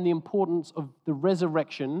understand the importance of the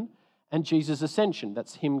resurrection and Jesus' ascension.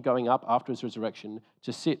 That's him going up after his resurrection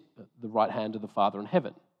to sit at the right hand of the Father in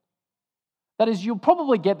heaven. That is, you'll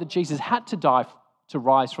probably get that Jesus had to die to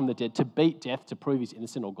rise from the dead, to beat death, to prove he's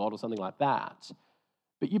innocent or God or something like that.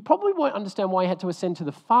 But you probably won't understand why he had to ascend to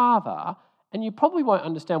the Father, and you probably won't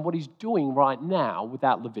understand what he's doing right now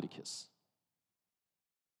without Leviticus.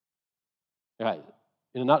 Okay,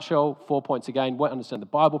 in a nutshell, 4 points again: won't understand the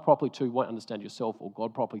Bible properly. 2, won't understand yourself or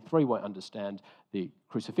God properly. 3, won't understand the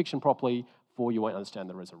crucifixion properly. 4, you won't understand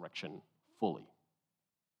the resurrection fully.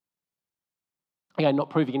 Again, not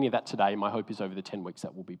proving any of that today. My hope is over the 10 weeks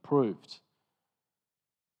that will be proved.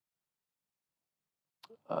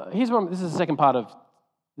 This is the second part of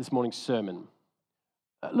this morning's sermon.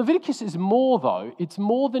 Leviticus is more, though. It's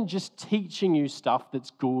more than just teaching you stuff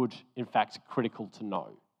that's good, in fact, critical to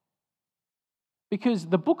know. Because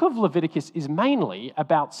the book of Leviticus is mainly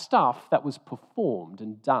about stuff that was performed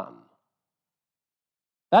and done.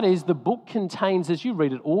 That is, the book contains, as you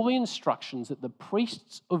read it, all the instructions that the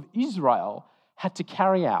priests of Israel had to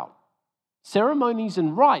carry out. Ceremonies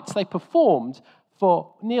and rites they performed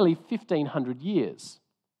for nearly 1,500 years.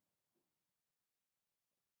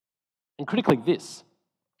 And critically this,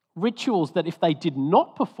 rituals that if they did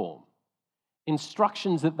not perform,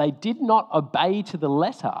 instructions that they did not obey to the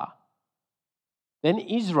letter, then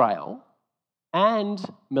Israel, and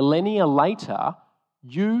millennia later,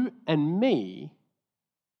 you and me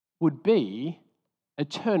would be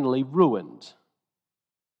eternally ruined.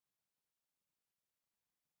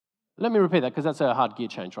 Let me repeat that because that's a hard gear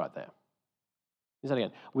change right there. Here's that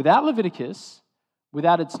again. Without Leviticus,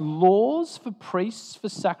 without its laws for priests, for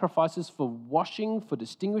sacrifices, for washing, for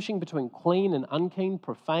distinguishing between clean and unclean,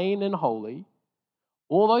 profane and holy,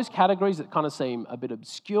 all those categories that kind of seem a bit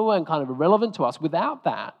obscure and kind of irrelevant to us, without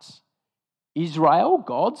that, Israel,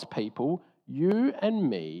 God's people, you and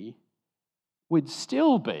me, would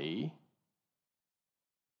still be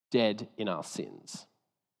dead in our sins.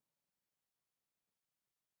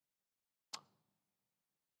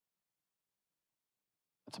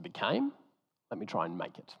 That's a big game. Let me try and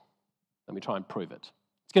make it. Let me try and prove it.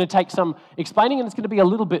 It's going to take some explaining, and it's going to be a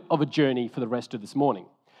little bit of a journey for the rest of this morning.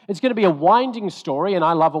 It's going to be a winding story, and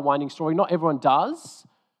I love a winding story. Not everyone does.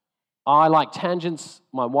 I like tangents.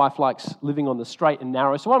 My wife likes living on the straight and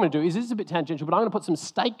narrow. So what I'm going to do is, this is a bit tangential, but I'm going to put some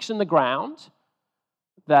stakes in the ground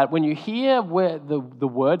that when you hear where the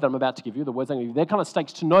word that I'm about to give you, the words I'm going to give you, they're kind of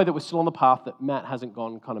stakes to know that we're still on the path, that Matt hasn't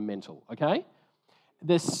gone kind of mental, okay?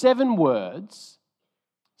 There's 7 words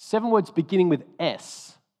beginning with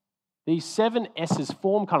S. These 7 S's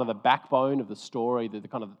form kind of the backbone of the story,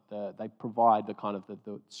 they provide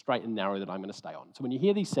the straight and narrow that I'm going to stay on. So when you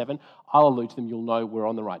hear these 7, I'll allude to them, you'll know we're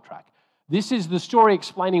on the right track. This is the story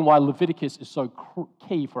explaining why Leviticus is so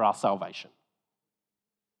key for our salvation.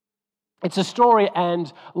 It's a story,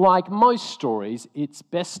 and like most stories, it's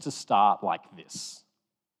best to start like this.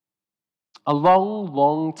 A long,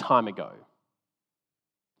 long time ago,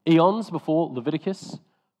 eons before Leviticus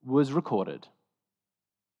was recorded,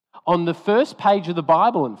 on the first page of the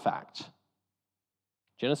Bible, in fact,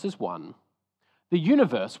 Genesis 1, the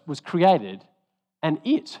universe was created and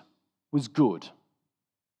it was good.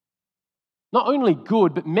 Not only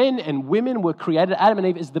good, but men and women were created. Adam and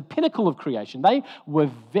Eve is the pinnacle of creation. They were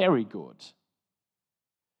very good.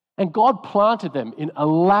 And God planted them in a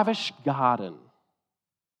lavish garden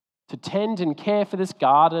to tend and care for this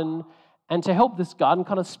garden and to help this garden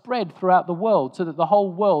kind of spread throughout the world so that the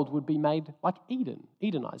whole world would be made like Eden,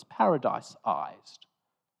 Edenized, paradise-ized.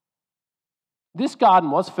 This garden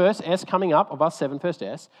was, first S coming up of us 7, first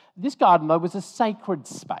S, this garden, though, was a sacred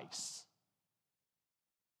space.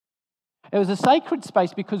 It was a sacred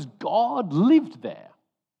space because God lived there.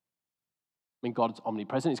 I mean, God's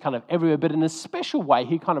omnipresent, he's kind of everywhere, but in a special way,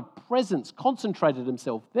 he kind of concentrated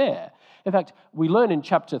himself there. In fact, we learn in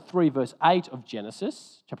chapter 3, verse 8 of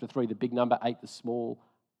Genesis, chapter 3, the big number, 8, the small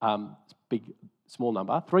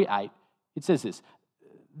number, 3:8, it says this,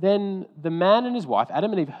 "Then the man and his wife,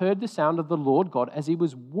 Adam and Eve, heard the sound of the Lord God as he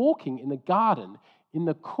was walking in the garden in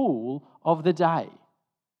the cool of the day."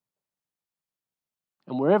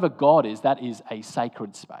 And wherever God is, that is a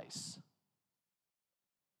sacred space.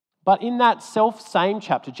 But in that same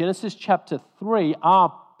chapter, Genesis chapter 3,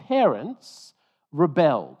 our parents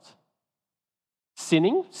rebelled.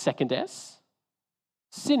 Sinning, second S,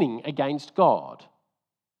 sinning against God.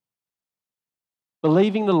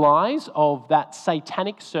 Believing the lies of that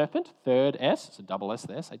satanic serpent, third S, it's a double S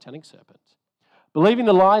there, satanic serpent. Believing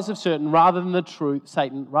the lies of Satan rather than the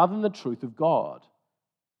truth of God.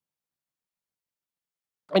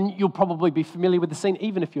 And you'll probably be familiar with the scene,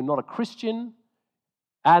 even if you're not a Christian.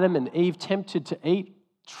 Adam and Eve tempted to eat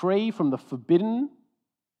tree from the forbidden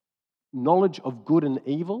knowledge of good and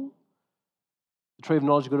evil. The tree of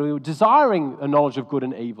knowledge of good and evil, desiring a knowledge of good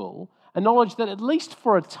and evil, a knowledge that at least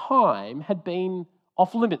for a time had been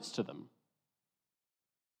off limits to them.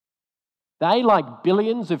 They, like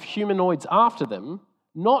billions of humanoids after them,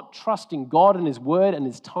 not trusting God and his word and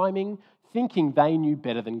his timing, thinking they knew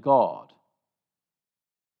better than God.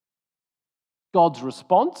 God's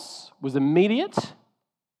response was immediate.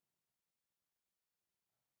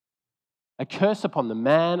 A curse upon the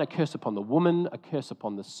man, a curse upon the woman, a curse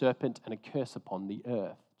upon the serpent, and a curse upon the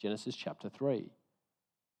earth. Genesis chapter 3.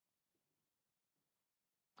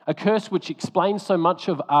 A curse which explains so much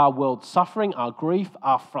of our world's suffering, our grief,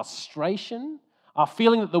 our frustration, our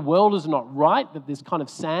feeling that the world is not right, that there's kind of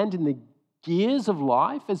sand in the gears of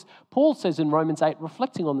life. As Paul says in Romans 8,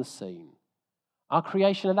 reflecting on the scene, our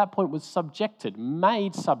creation at that point was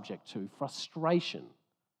made subject to frustration.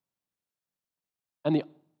 And the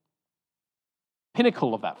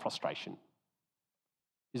pinnacle of that frustration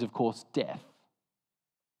is, of course, death.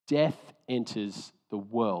 Death enters the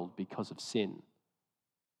world because of sin.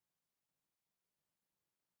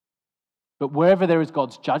 But wherever there is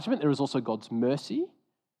God's judgment, there is also God's mercy.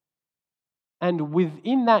 And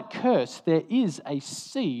within that curse, there is a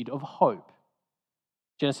seed of hope.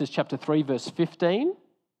 Genesis chapter 3, verse 15.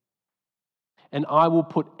 "And I will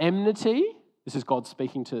put enmity," this is God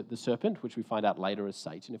speaking to the serpent, which we find out later as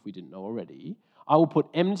Satan, if we didn't know already. "I will put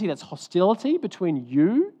enmity," that's hostility, "between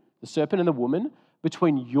you, the serpent and the woman,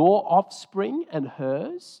 between your offspring and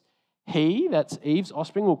hers. He," that's Eve's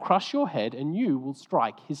offspring, "will crush your head and you will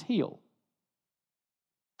strike his heel."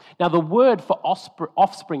 Now, the word for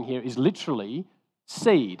offspring here is literally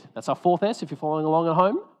seed. That's our fourth S, if you're following along at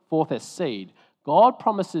home. Fourth S, seed. God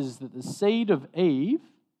promises that the seed of Eve,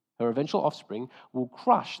 her eventual offspring, will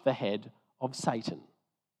crush the head of Satan.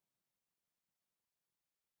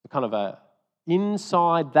 Kind of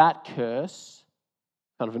inside that curse,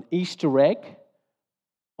 kind of an Easter egg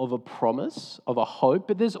of a promise, of a hope,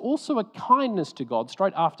 but there's also a kindness to God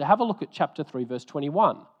straight after. Have a look at chapter 3, verse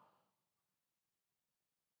 21.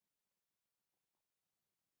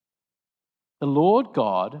 "The Lord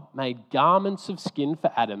God made garments of skin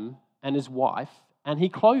for Adam and his wife, and he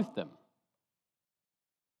clothed them."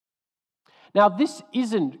 Now, this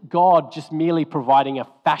isn't God just merely providing a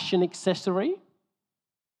fashion accessory.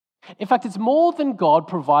 In fact, it's more than God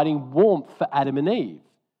providing warmth for Adam and Eve.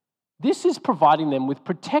 This is providing them with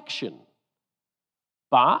protection.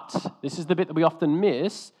 But, this is the bit that we often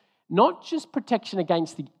miss, not just protection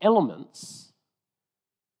against the elements,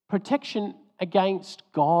 protection against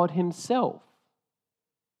God himself.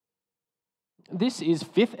 This is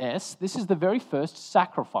fifth S, this is the very first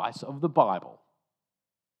sacrifice of the Bible.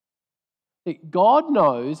 God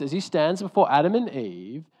knows, as he stands before Adam and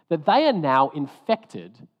Eve, that they are now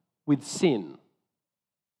infected with sin.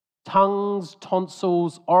 Tongues,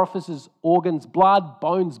 tonsils, orifices, organs, blood,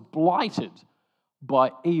 bones blighted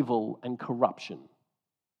by evil and corruption.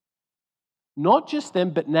 Not just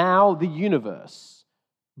them, but now the universe,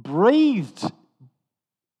 breathed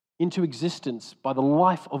into existence by the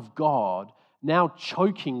life of God, now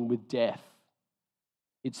choking with death,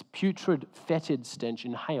 its putrid, fetid stench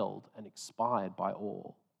inhaled and expired by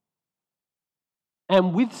all.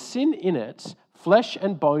 And with sin in it, flesh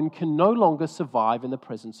and bone can no longer survive in the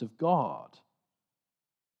presence of God.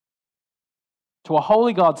 To a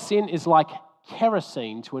holy God, sin is like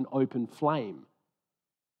kerosene to an open flame.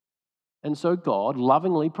 And so God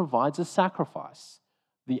lovingly provides a sacrifice.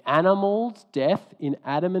 The animal's death in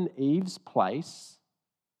Adam and Eve's place,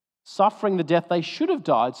 suffering the death they should have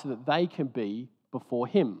died so that they can be before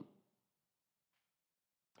him.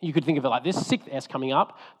 You could think of it like this, 6th S coming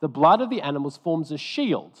up. The blood of the animals forms a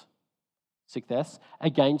shield, 6th S,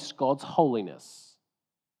 against God's holiness.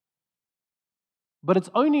 But it's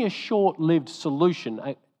only a short-lived solution,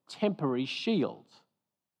 a temporary shield.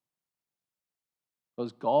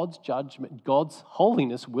 Because God's judgment, God's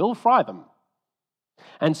holiness will fry them.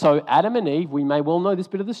 And so Adam and Eve, we may well know this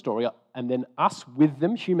bit of the story, and then us with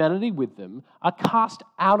them, humanity with them, are cast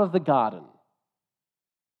out of the garden,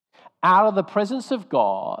 out of the presence of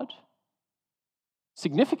God,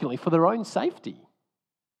 significantly for their own safety.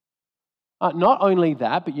 Not only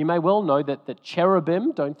that, but you may well know that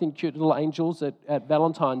cherubim, don't think cute little angels at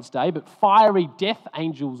Valentine's Day, but fiery death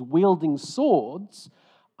angels wielding swords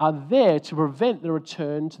are there to prevent the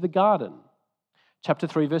return to the garden. Chapter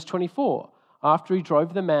 3, verse 24. After he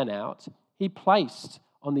drove the man out, he placed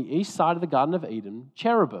on the east side of the Garden of Eden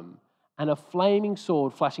cherubim and a flaming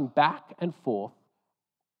sword flashing back and forth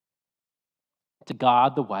to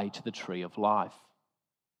guard the way to the tree of life.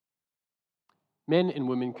 Men and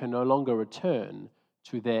women can no longer return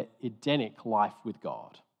to their Edenic life with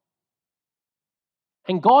God.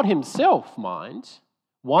 And God himself, mind,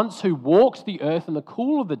 once who walked the earth in the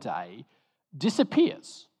cool of the day,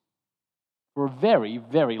 disappears for a very,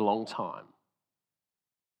 very long time.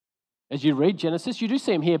 As you read Genesis, you do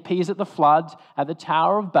see him. He appears at the flood, at the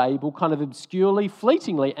Tower of Babel, kind of obscurely,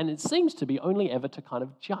 fleetingly, and it seems to be only ever to kind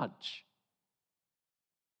of judge.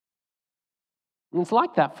 And it's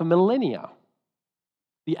like that for millennia.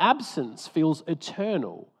 The absence feels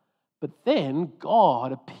eternal, but then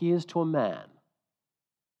God appears to a man.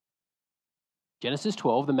 Genesis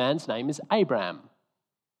 12, the man's name is Abraham.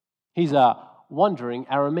 He's a wandering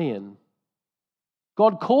Aramean.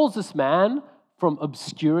 God calls this man from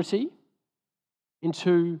obscurity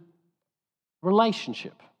into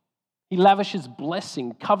relationship. He lavishes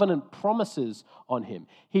blessing, covenant promises on him.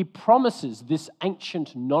 He promises this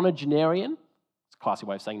ancient nonagenarian, it's a classy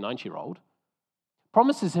way of saying 90-year-old,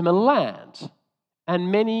 promises him a land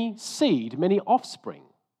and many seed, many offspring.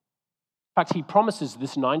 In fact, he promises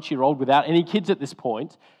this 90-year-old without any kids at this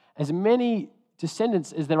point, as many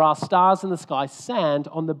descendants as there are stars in the sky, sand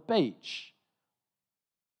on the beach.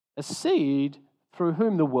 A seed through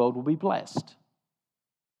whom the world will be blessed.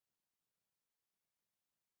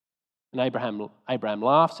 And Abraham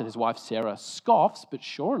laughs and his wife Sarah scoffs, but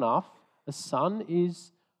sure enough, a son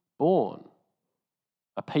is born.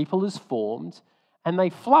 A people is formed, and they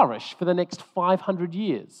flourish for the next 500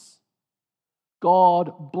 years.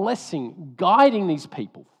 God blessing, guiding these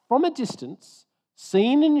people from a distance,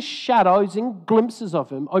 seen in shadows and glimpses of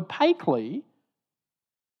him, opaquely,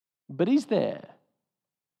 but he's there.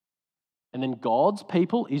 And then God's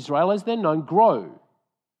people, Israel as they're known, grow,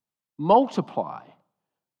 multiply,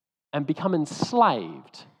 and become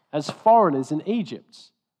enslaved as foreigners in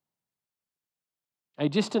Egypt, a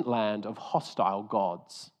distant land of hostile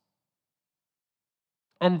gods.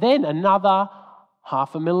 And then another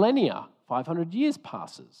half a millennia, 500 years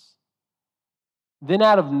passes. Then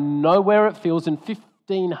out of nowhere, it feels, in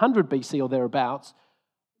 1500 BC or thereabouts,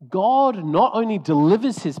 God not only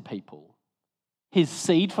delivers his people, his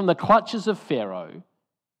seed from the clutches of Pharaoh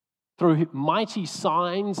through mighty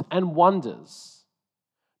signs and wonders.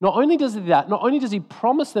 Not only does he that, not only does he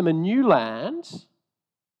promise them a new land,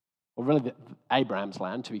 or really Abraham's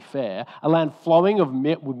land, to be fair, a land flowing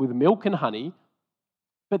with milk and honey,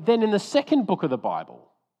 but then in the second book of the Bible,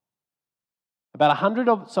 about 100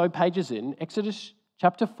 or so pages in, Exodus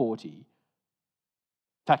chapter 40, in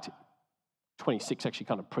fact, 26 actually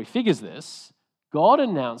kind of prefigures this, God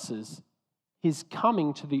announces his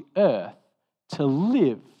coming to the earth to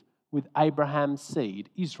live with Abraham's seed,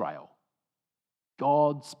 Israel,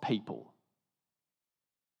 God's people.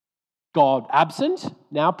 God absent,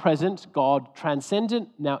 now present. God transcendent,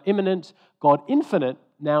 now immanent. God infinite,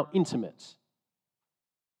 now intimate.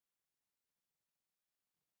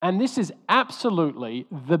 And this is absolutely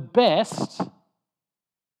the best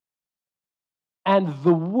and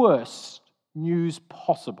the worst news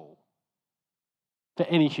possible for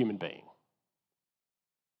any human being.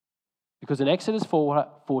 Because in Exodus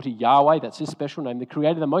 40, Yahweh, that's his special name, the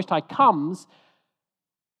Creator, the Most High, comes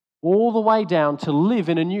all the way down to live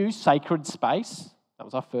in a new sacred space. That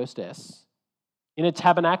was our first S. In a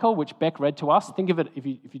tabernacle, which Beck read to us. Think of it, if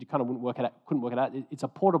you kind of couldn't work it out, it's a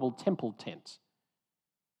portable temple tent.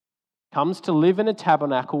 Comes to live in a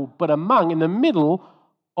tabernacle, but in the middle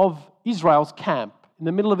of Israel's camp, in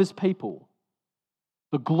the middle of his people.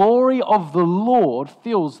 The glory of the Lord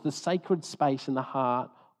fills the sacred space in the heart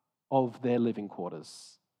of their living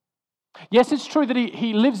quarters. Yes, it's true that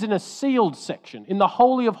he lives in a sealed section, in the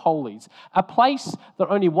Holy of Holies, a place that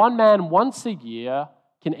only one man once a year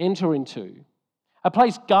can enter into. A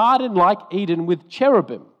place guarded like Eden with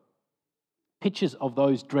cherubim. Pictures of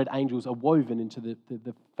those dread angels are woven into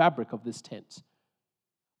the fabric of this tent.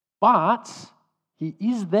 But he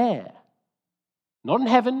is there. Not in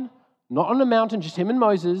heaven, not on a mountain, just him and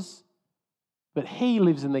Moses, but he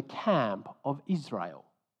lives in the camp of Israel.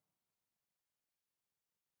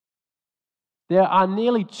 There are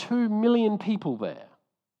nearly 2 million people there.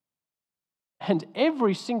 And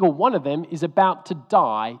every single one of them is about to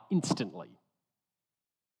die instantly.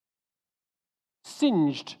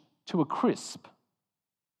 Singed to a crisp.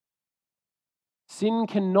 Sin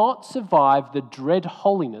cannot survive the dread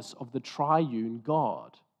holiness of the triune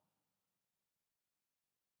God.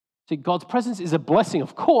 See, God's presence is a blessing,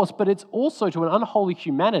 of course, but it's also to an unholy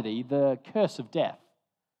humanity the curse of death.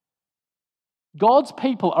 God's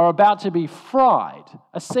people are about to be fried,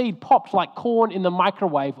 a seed popped like corn in the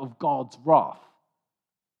microwave of God's wrath.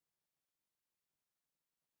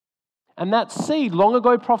 And that seed long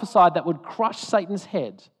ago prophesied that would crush Satan's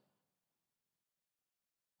head.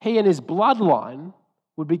 He and his bloodline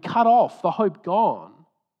would be cut off, the hope gone.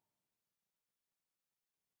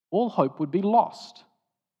 All hope would be lost.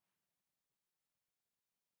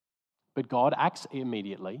 But God acts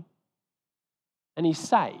immediately, and he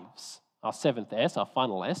saves. Our seventh S, our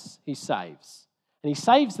final S, he saves. And he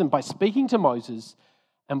saves them by speaking to Moses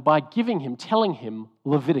and by telling him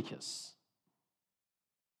Leviticus.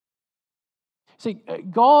 See,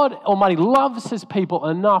 God Almighty loves his people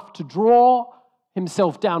enough to draw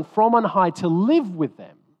himself down from on high to live with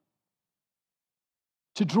them,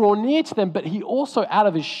 to draw near to them, but he also, out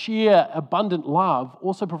of his sheer abundant love,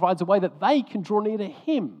 also provides a way that they can draw near to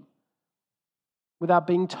him without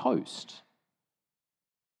being toast.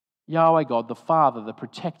 Yahweh God, the Father, the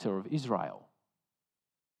protector of Israel.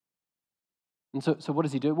 And so what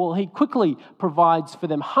does he do? Well, he quickly provides for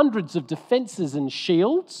them hundreds of defenses and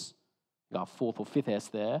shields, our fourth or fifth S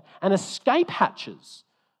there, and escape hatches,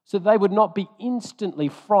 so they would not be instantly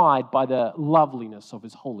fried by the loveliness of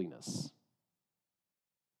his holiness.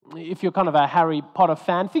 If you're kind of a Harry Potter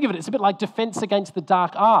fan, think of it, it's a bit like Defense Against the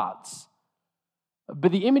Dark Arts.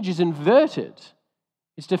 But the image is inverted.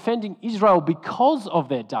 It's defending Israel because of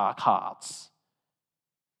their dark hearts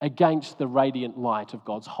against the radiant light of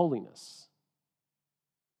God's holiness.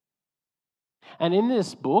 And in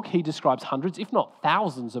this book, he describes hundreds, if not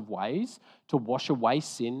thousands of ways to wash away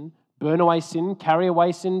sin, burn away sin, carry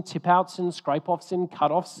away sin, tip out sin, scrape off sin,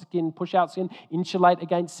 cut off sin, push out sin, insulate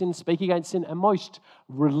against sin, speak against sin, and most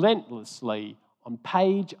relentlessly, on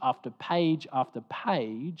page after page after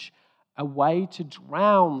page, a way to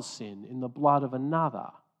drown sin in the blood of another.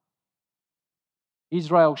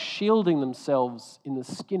 Israel shielding themselves in the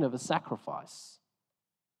skin of a sacrifice.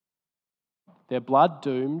 Their blood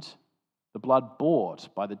doomed, the blood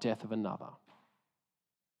bought by the death of another.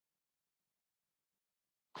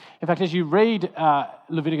 In fact, as you read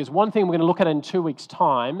Leviticus, one thing we're going to look at in 2 weeks'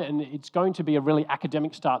 time, and it's going to be a really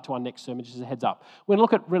academic start to our next sermon, just as a heads up. We're going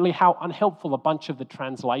to look at really how unhelpful a bunch of the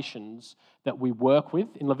translations that we work with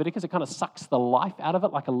in Leviticus. It kind of sucks the life out of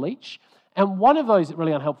it like a leech. And one of those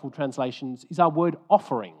really unhelpful translations is our word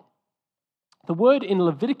offering. The word in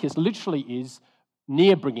Leviticus literally is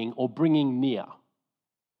near bringing or bringing near.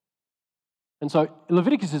 And so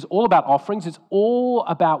Leviticus is all about offerings. It's all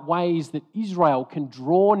about ways that Israel can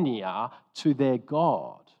draw near to their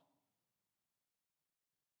God.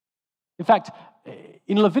 In fact,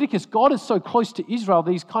 in Leviticus, God is so close to Israel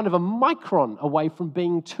that he's kind of a micron away from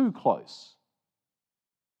being too close.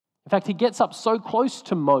 In fact, he gets up so close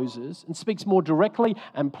to Moses and speaks more directly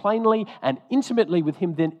and plainly and intimately with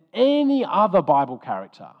him than any other Bible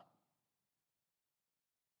character.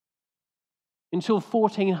 Until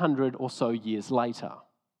 1400 or so years later,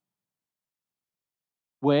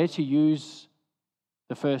 where, to use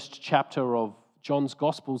the first chapter of John's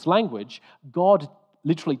Gospel's language, God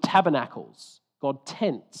literally tabernacles, God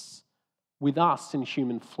tents with us in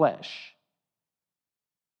human flesh.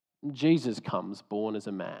 Jesus comes born as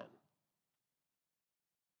a man.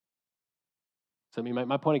 So let me make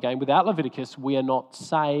my point again. Without Leviticus, we are not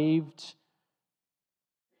saved.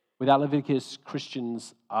 Without Leviticus,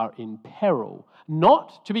 Christians are in peril.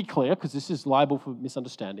 Not, to be clear, because this is liable for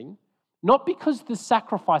misunderstanding, not because the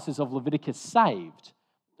sacrifices of Leviticus saved.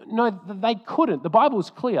 No, they couldn't. The Bible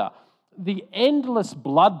is clear. The endless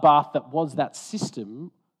bloodbath that was that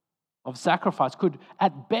system of sacrifice could,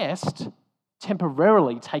 at best,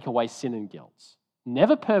 temporarily take away sin and guilt.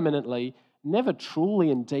 Never permanently, never truly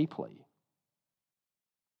and deeply.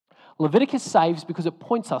 Leviticus saves because it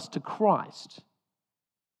points us to Christ.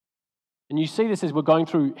 And you see this as we're going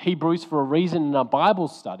through Hebrews for a reason in our Bible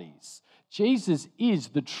studies. Jesus is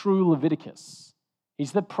the true Leviticus.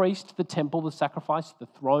 He's the priest, the temple, the sacrifice, the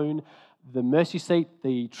throne, the mercy seat,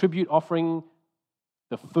 the tribute offering,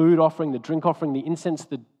 the food offering, the drink offering, the incense,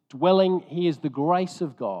 the dwelling. He is the grace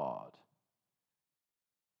of God.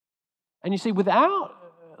 And you see, without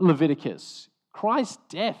Leviticus, Christ's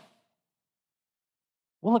death,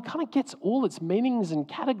 well, it kind of gets all its meanings and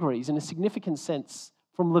categories in a significant sense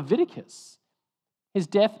from Leviticus. His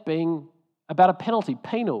death being about a penalty,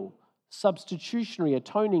 penal, substitutionary,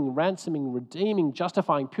 atoning, ransoming, redeeming,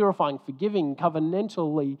 justifying, purifying, forgiving,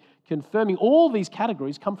 covenantally confirming. All these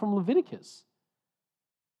categories come from Leviticus.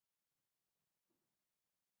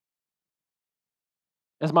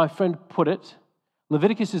 As my friend put it,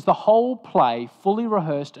 Leviticus is the whole play, fully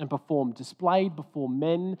rehearsed and performed, displayed before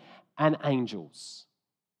men and angels.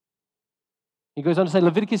 He goes on to say,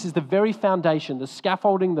 Leviticus is the very foundation, the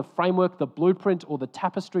scaffolding, the framework, the blueprint, or the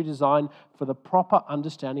tapestry design for the proper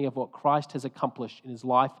understanding of what Christ has accomplished in his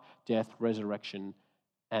life, death, resurrection,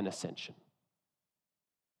 and ascension.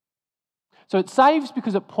 So it saves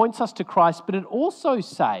because it points us to Christ, but it also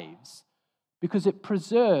saves because it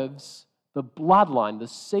preserves the bloodline, the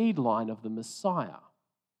seed line of the Messiah.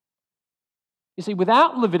 You see,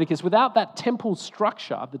 without Leviticus, without that temple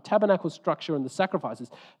structure, the tabernacle structure and the sacrifices,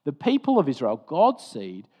 the people of Israel, God's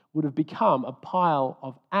seed, would have become a pile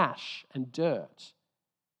of ash and dirt.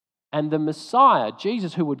 And the Messiah,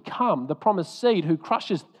 Jesus, who would come, the promised seed who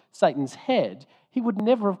crushes Satan's head, he would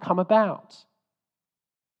never have come about.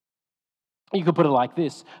 You could put it like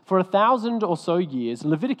this. For 1,000 or so years,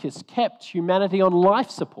 Leviticus kept humanity on life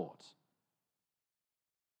support,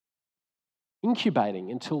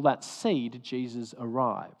 incubating until that seed, Jesus,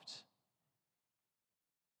 arrived.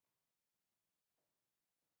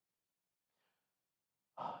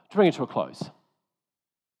 To bring it to a close,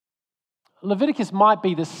 Leviticus might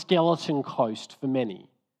be the skeleton closed for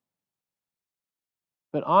many,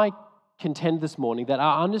 but I contend this morning that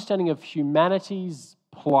our understanding of humanity's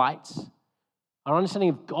plight, our understanding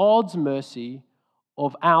of God's mercy,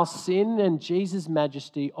 of our sin and Jesus'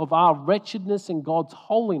 majesty, of our wretchedness and God's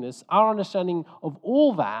holiness, our understanding of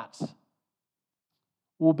all that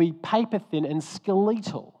will be paper thin and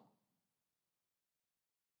skeletal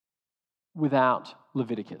without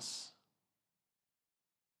Leviticus.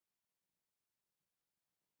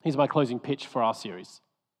 Here's my closing pitch for our series.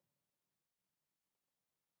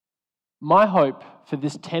 My hope for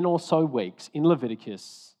this 10 or so weeks in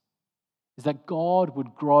Leviticus is that God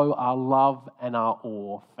would grow our love and our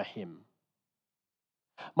awe for him.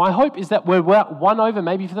 My hope is that we're won over,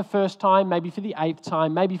 maybe for the first time, maybe for the 8th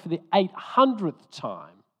time, maybe for the 800th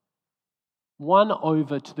time, won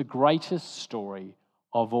over to the greatest story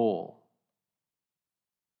of all.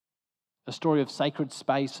 A story of sacred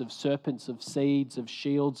space, of serpents, of seeds, of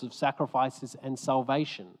shields, of sacrifices and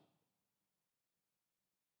salvation.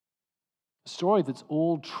 A story that's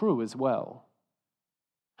all true as well.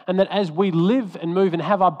 And that as we live and move and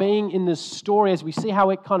have our being in this story, as we see how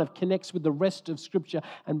it kind of connects with the rest of Scripture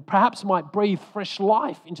and perhaps might breathe fresh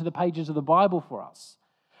life into the pages of the Bible for us,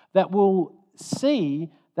 that we'll see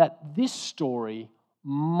that this story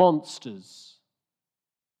monsters,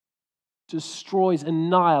 destroys,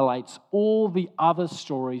 annihilates all the other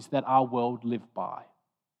stories that our world live by.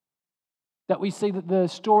 That we see that the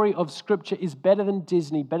story of Scripture is better than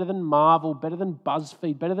Disney, better than Marvel, better than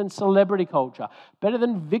BuzzFeed, better than celebrity culture, better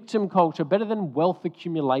than victim culture, better than wealth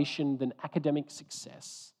accumulation, than academic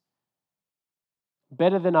success.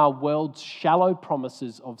 Better than our world's shallow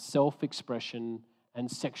promises of self-expression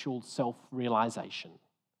and sexual self-realization.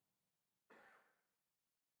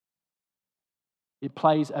 It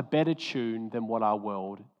plays a better tune than what our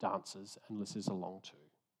world dances and listens along to.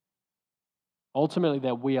 Ultimately,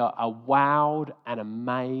 that we are wowed and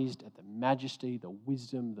amazed at the majesty, the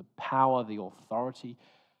wisdom, the power, the authority,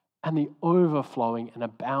 and the overflowing and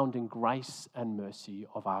abounding grace and mercy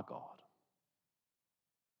of our God.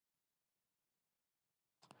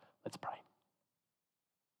 Let's pray.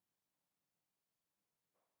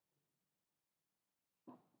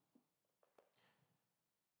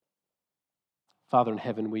 Father in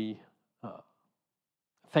heaven, we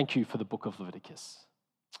thank you for the book of Leviticus.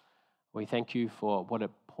 We thank you for what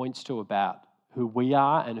it points to about who we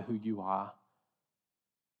are and who you are.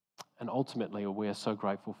 And ultimately, we are so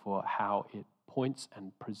grateful for how it points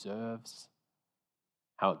and preserves,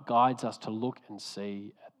 how it guides us to look and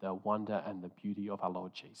see at the wonder and the beauty of our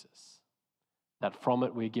Lord Jesus. that from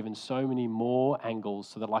it we're given so many more angles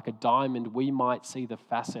so that like a diamond we might see the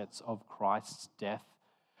facets of Christ's death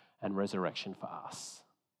and resurrection for us.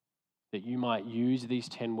 That you might use these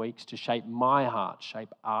 10 weeks to shape my heart, shape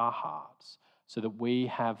our hearts, so that we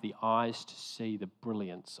have the eyes to see the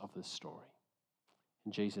brilliance of this story.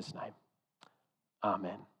 In Jesus' name,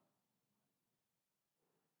 amen.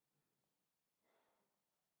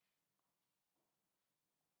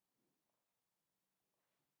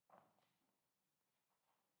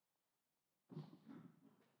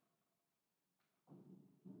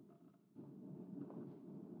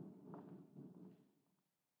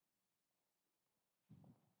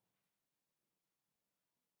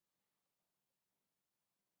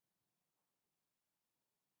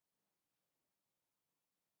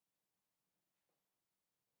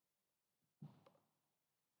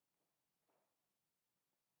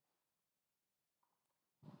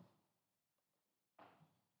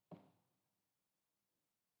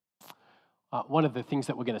 One of the things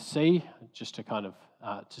that we're going to see, just to kind of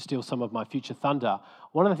to steal some of my future thunder,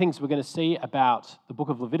 one of the things we're going to see about the book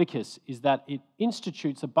of Leviticus is that it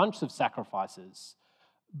institutes a bunch of sacrifices,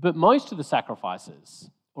 but most of the sacrifices,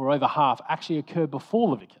 or over half, actually occur before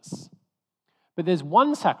Leviticus. But there's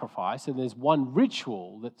one sacrifice and there's one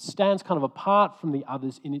ritual that stands kind of apart from the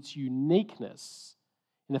others in its uniqueness,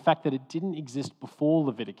 in the fact that it didn't exist before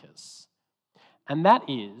Leviticus. And that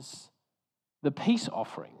is the peace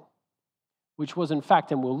offering, which was in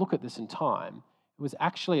fact, and we'll look at this in time, it was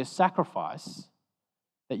actually a sacrifice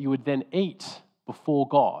that you would then eat before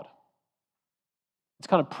God. It's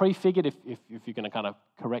kind of prefigured, if you're going to kind of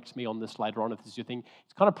correct me on this later on, if this is your thing,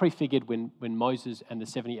 it's kind of prefigured when Moses and the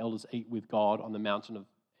 70 elders eat with God on the mountain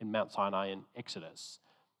in Mount Sinai in Exodus.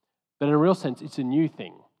 But in a real sense, it's a new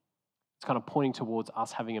thing. It's kind of pointing towards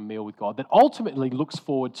us having a meal with God that ultimately looks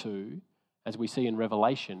forward to, as we see in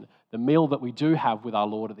Revelation, the meal that we do have with our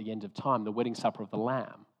Lord at the end of time, the wedding supper of the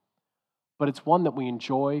Lamb. But it's one that we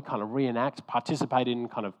enjoy, kind of reenact, participate in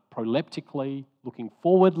kind of proleptically, looking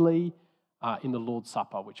forwardly in the Lord's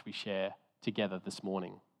Supper, which we share together this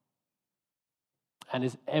morning. And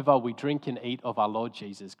as ever, we drink and eat of our Lord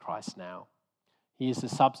Jesus Christ now. He is the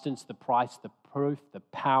substance, the price, the proof, the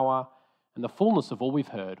power, and the fullness of all we've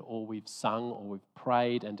heard, all we've sung, all we've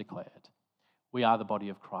prayed and declared. We are the body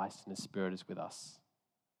of Christ, and His Spirit is with us.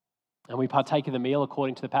 And we partake of the meal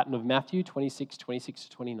according to the pattern of Matthew 26, 26 to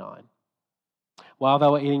 29. While they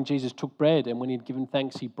were eating, Jesus took bread, and when He had given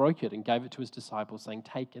thanks, He broke it and gave it to His disciples, saying,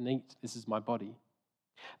 "Take and eat, this is my body."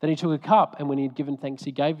 Then He took a cup, and when He had given thanks,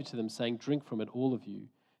 He gave it to them, saying, "Drink from it, all of you.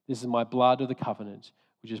 This is my blood of the covenant,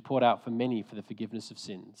 which is poured out for many for the forgiveness of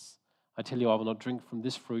sins. I tell you, I will not drink from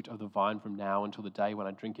this fruit of the vine from now until the day when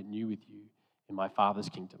I drink it new with you in my Father's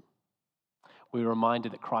kingdom." We're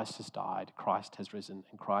reminded that Christ has died, Christ has risen,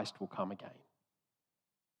 and Christ will come again.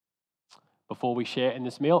 Before we share in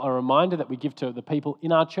this meal, a reminder that we give to the people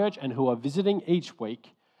in our church and who are visiting each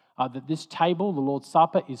week, that this table, the Lord's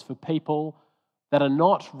Supper, is for people that are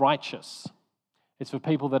not righteous. It's for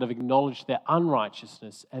people that have acknowledged their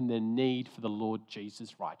unrighteousness and their need for the Lord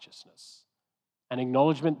Jesus' righteousness. An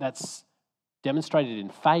acknowledgement that's demonstrated in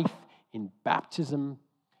faith, in baptism,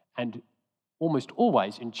 and almost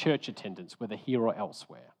always in church attendance, whether here or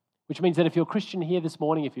elsewhere. Which means that if you're a Christian here this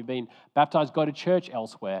morning, if you've been baptized, go to church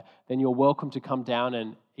elsewhere, then you're welcome to come down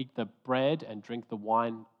and eat the bread and drink the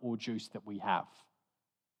wine or juice that we have.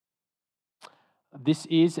 This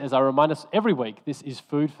is, as I remind us every week, this is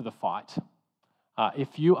food for the fight.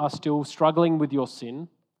 If you are still struggling with your sin,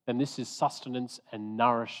 then this is sustenance and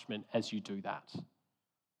nourishment as you do that.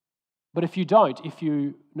 But if you don't, if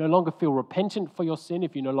you no longer feel repentant for your sin,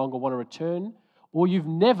 if you no longer want to return, or you've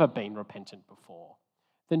never been repentant before,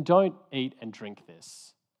 then don't eat and drink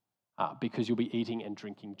this because you'll be eating and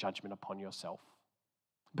drinking judgment upon yourself.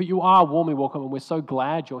 But you are warmly welcome, and we're so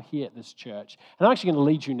glad you're here at this church. And I'm actually going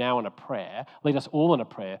to lead you now in a prayer, lead us all in a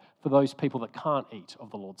prayer for those people that can't eat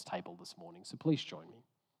of the Lord's table this morning. So please join me.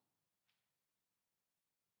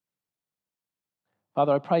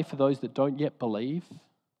 Father, I pray for those that don't yet believe.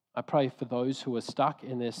 I pray for those who are stuck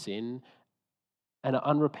in their sin and are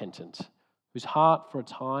unrepentant, whose heart for a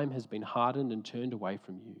time has been hardened and turned away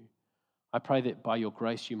from you. I pray that by your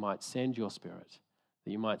grace you might send your Spirit,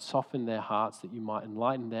 that you might soften their hearts, that you might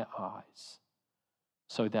enlighten their eyes,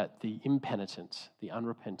 so that the impenitent, the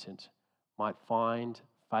unrepentant, might find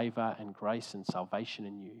favour and grace and salvation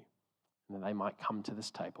in you, and that they might come to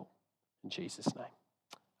this table. In Jesus' name,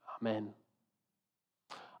 amen.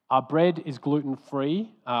 Our bread is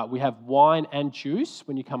gluten-free. We have wine and juice.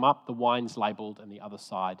 When you come up, the wine's labelled, and the other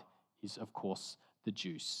side is, of course, the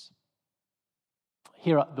juice.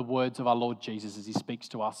 Here are the words of our Lord Jesus as He speaks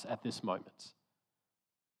to us at this moment.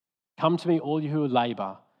 Come to me, all you who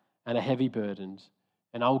labor and are heavy burdened,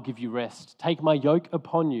 and I will give you rest. Take my yoke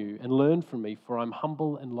upon you and learn from me, for I'm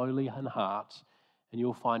humble and lowly in heart, and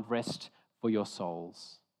you'll find rest for your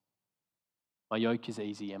souls. My yoke is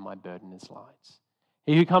easy and my burden is light.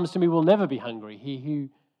 He who comes to me will never be hungry. He who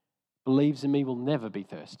believes in me will never be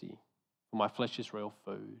thirsty. For my flesh is real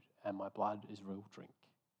food and my blood is real drink.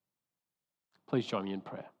 Please join me in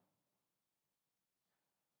prayer.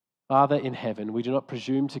 Father in heaven, we do not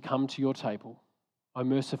presume to come to your table, O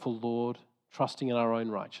merciful Lord, trusting in our own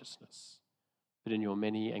righteousness, but in your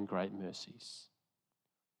many and great mercies.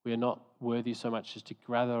 We are not worthy so much as to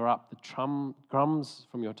gather up the crumbs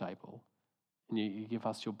from your table, and you give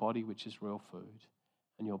us your body, which is real food,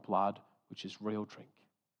 and your blood, which is real drink.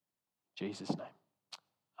 In Jesus' name,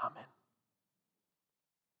 amen.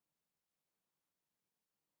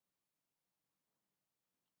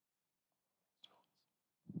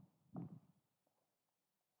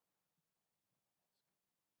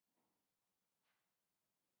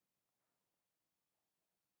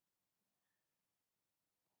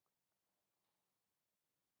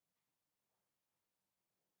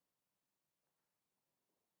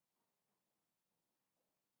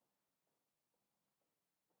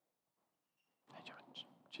 Hey, German.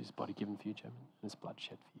 Jesus' body given for you, German, and his blood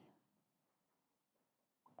shed for you.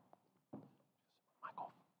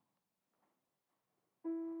 Michael.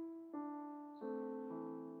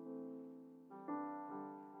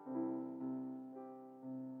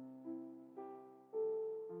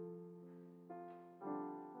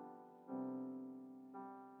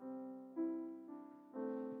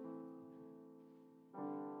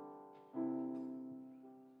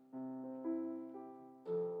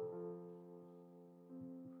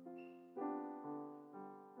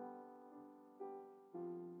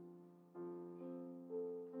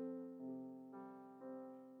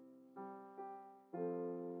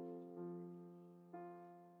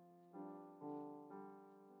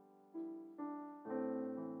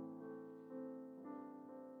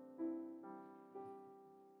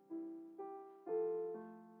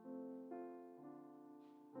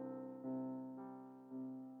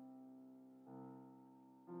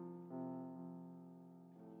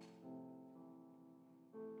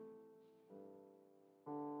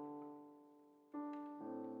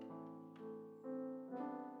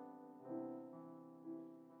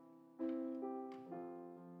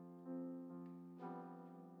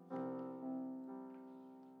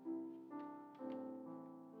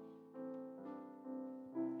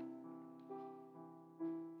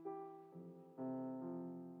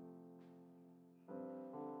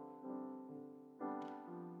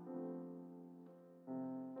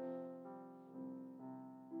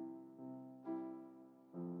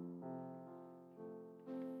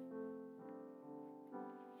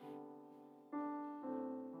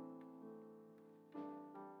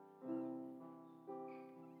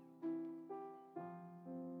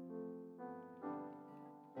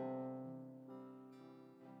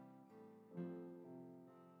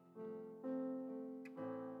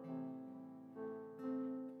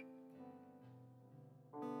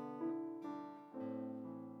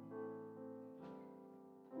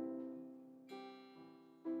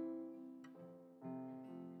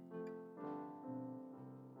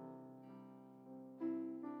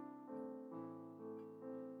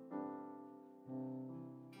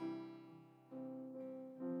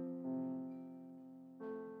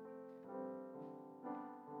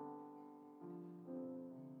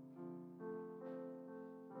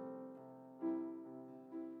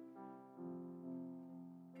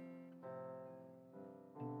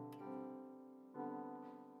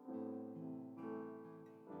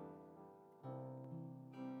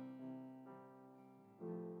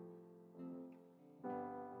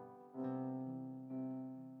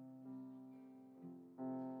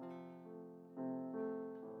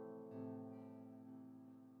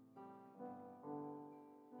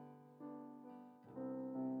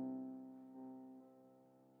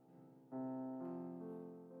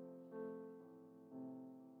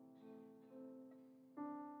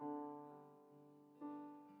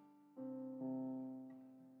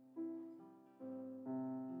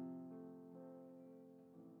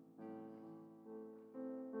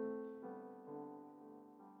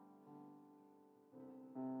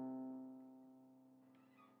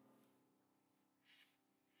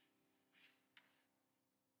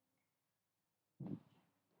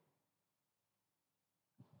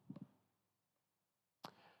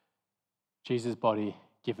 Jesus' body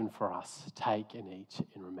given for us. Take and eat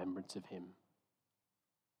in remembrance of him.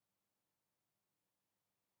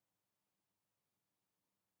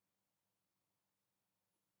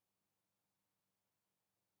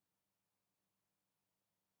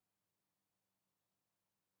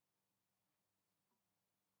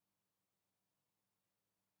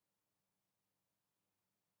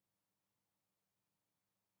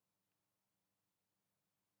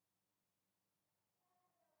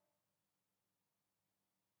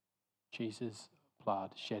 Jesus'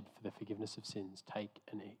 blood shed for the forgiveness of sins. Take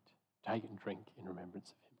and eat. Take and drink in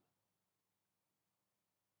remembrance of him.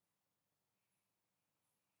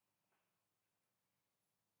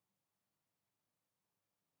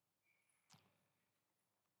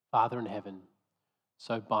 Father in heaven,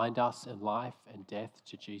 so bind us in life and death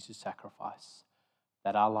to Jesus' sacrifice,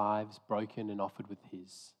 that our lives, broken and offered with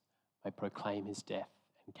his, may proclaim his death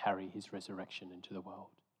and carry his resurrection into the world.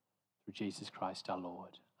 Through Jesus Christ our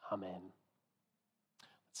Lord. Amen.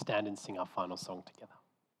 Let's stand and sing our final song together.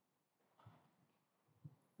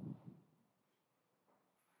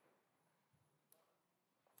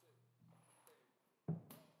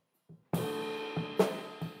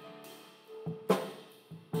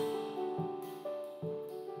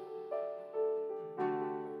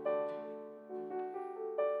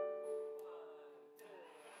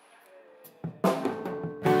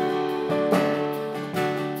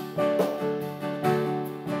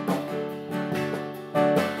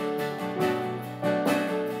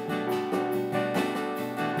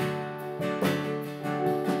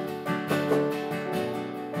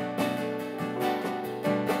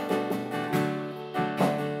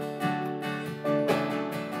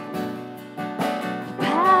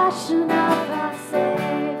 Passion of our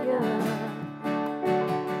Savior,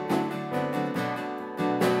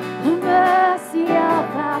 the mercy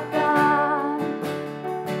of our God,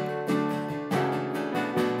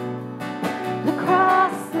 the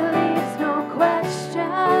cross that leaves no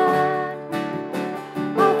question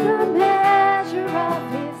of the measure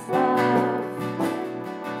of his love.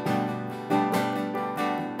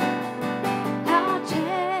 Our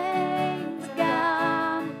chains are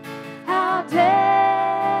gone, our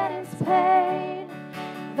debt is paid.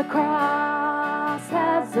 The cross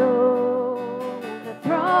has overthrown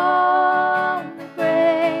the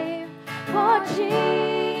grave. For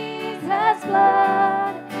Jesus'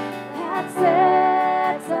 blood that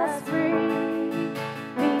sets us free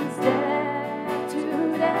means death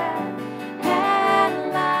to death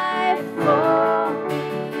and life for me.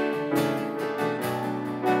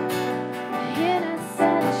 The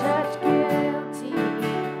innocent judged guilty,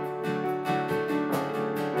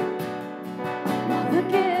 while the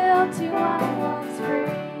guilty one was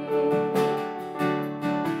free.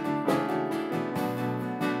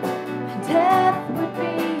 And death would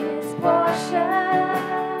be his portion,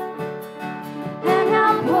 and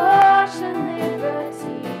our portion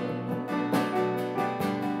liberty.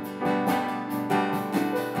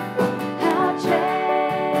 Our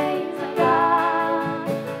chains are gone,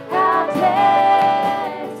 our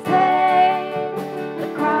debt is paid. The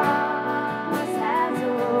cross has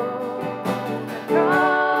overthrown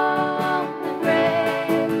the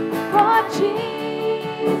grave. For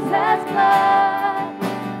Jesus' blood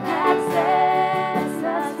that sets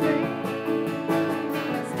us free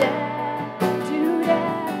means death to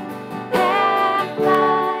death and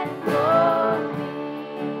life for me.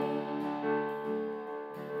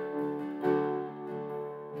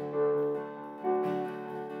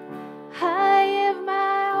 I give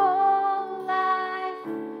my whole life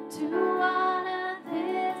to honor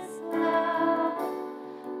this love.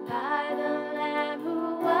 By the Lamb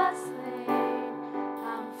who was slain,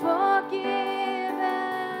 I'm forgiven.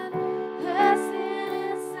 The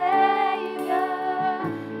sinner's Savior,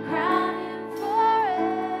 crown him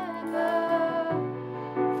forever.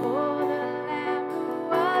 For the Lamb who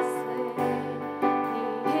was slain,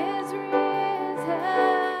 he is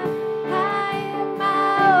risen. I give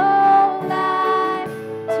my whole life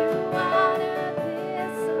to honor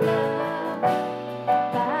this love.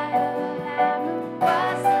 By the Lamb who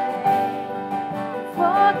was slain,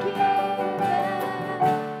 forgiven.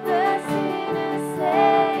 The sinner's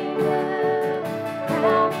Savior,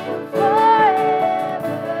 crown him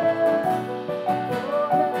forever. For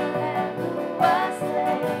the Lamb who was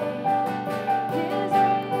slain is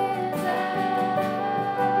risen.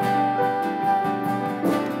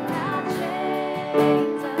 Our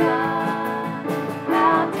chains are gone,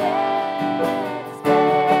 our debt is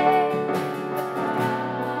paid. The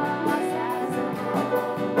cross has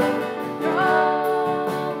overthrown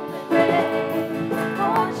the grave.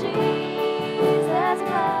 For Jesus'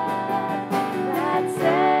 blood that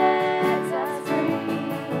sets us free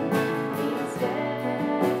means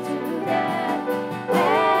death to death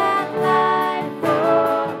and life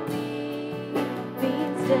for me.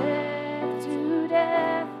 Means death to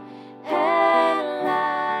death and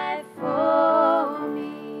life for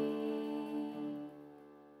me.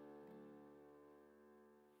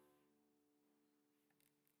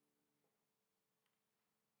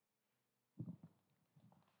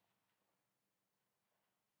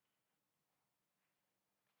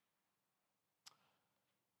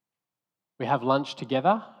 We have lunch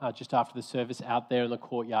together just after the service out there in the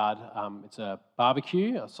courtyard. It's a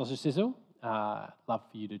barbecue, a sausage sizzle. Love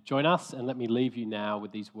for you to join us, and let me leave you now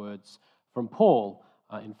with these words from Paul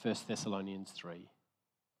in 1 Thessalonians 3.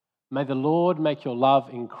 May the Lord make your love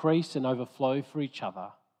increase and overflow for each other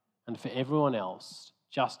and for everyone else,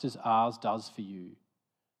 just as ours does for you.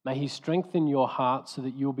 May he strengthen your heart so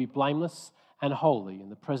that you will be blameless and holy in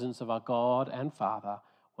the presence of our God and Father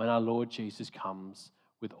when our Lord Jesus comes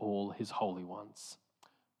with all his holy ones.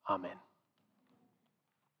 Amen.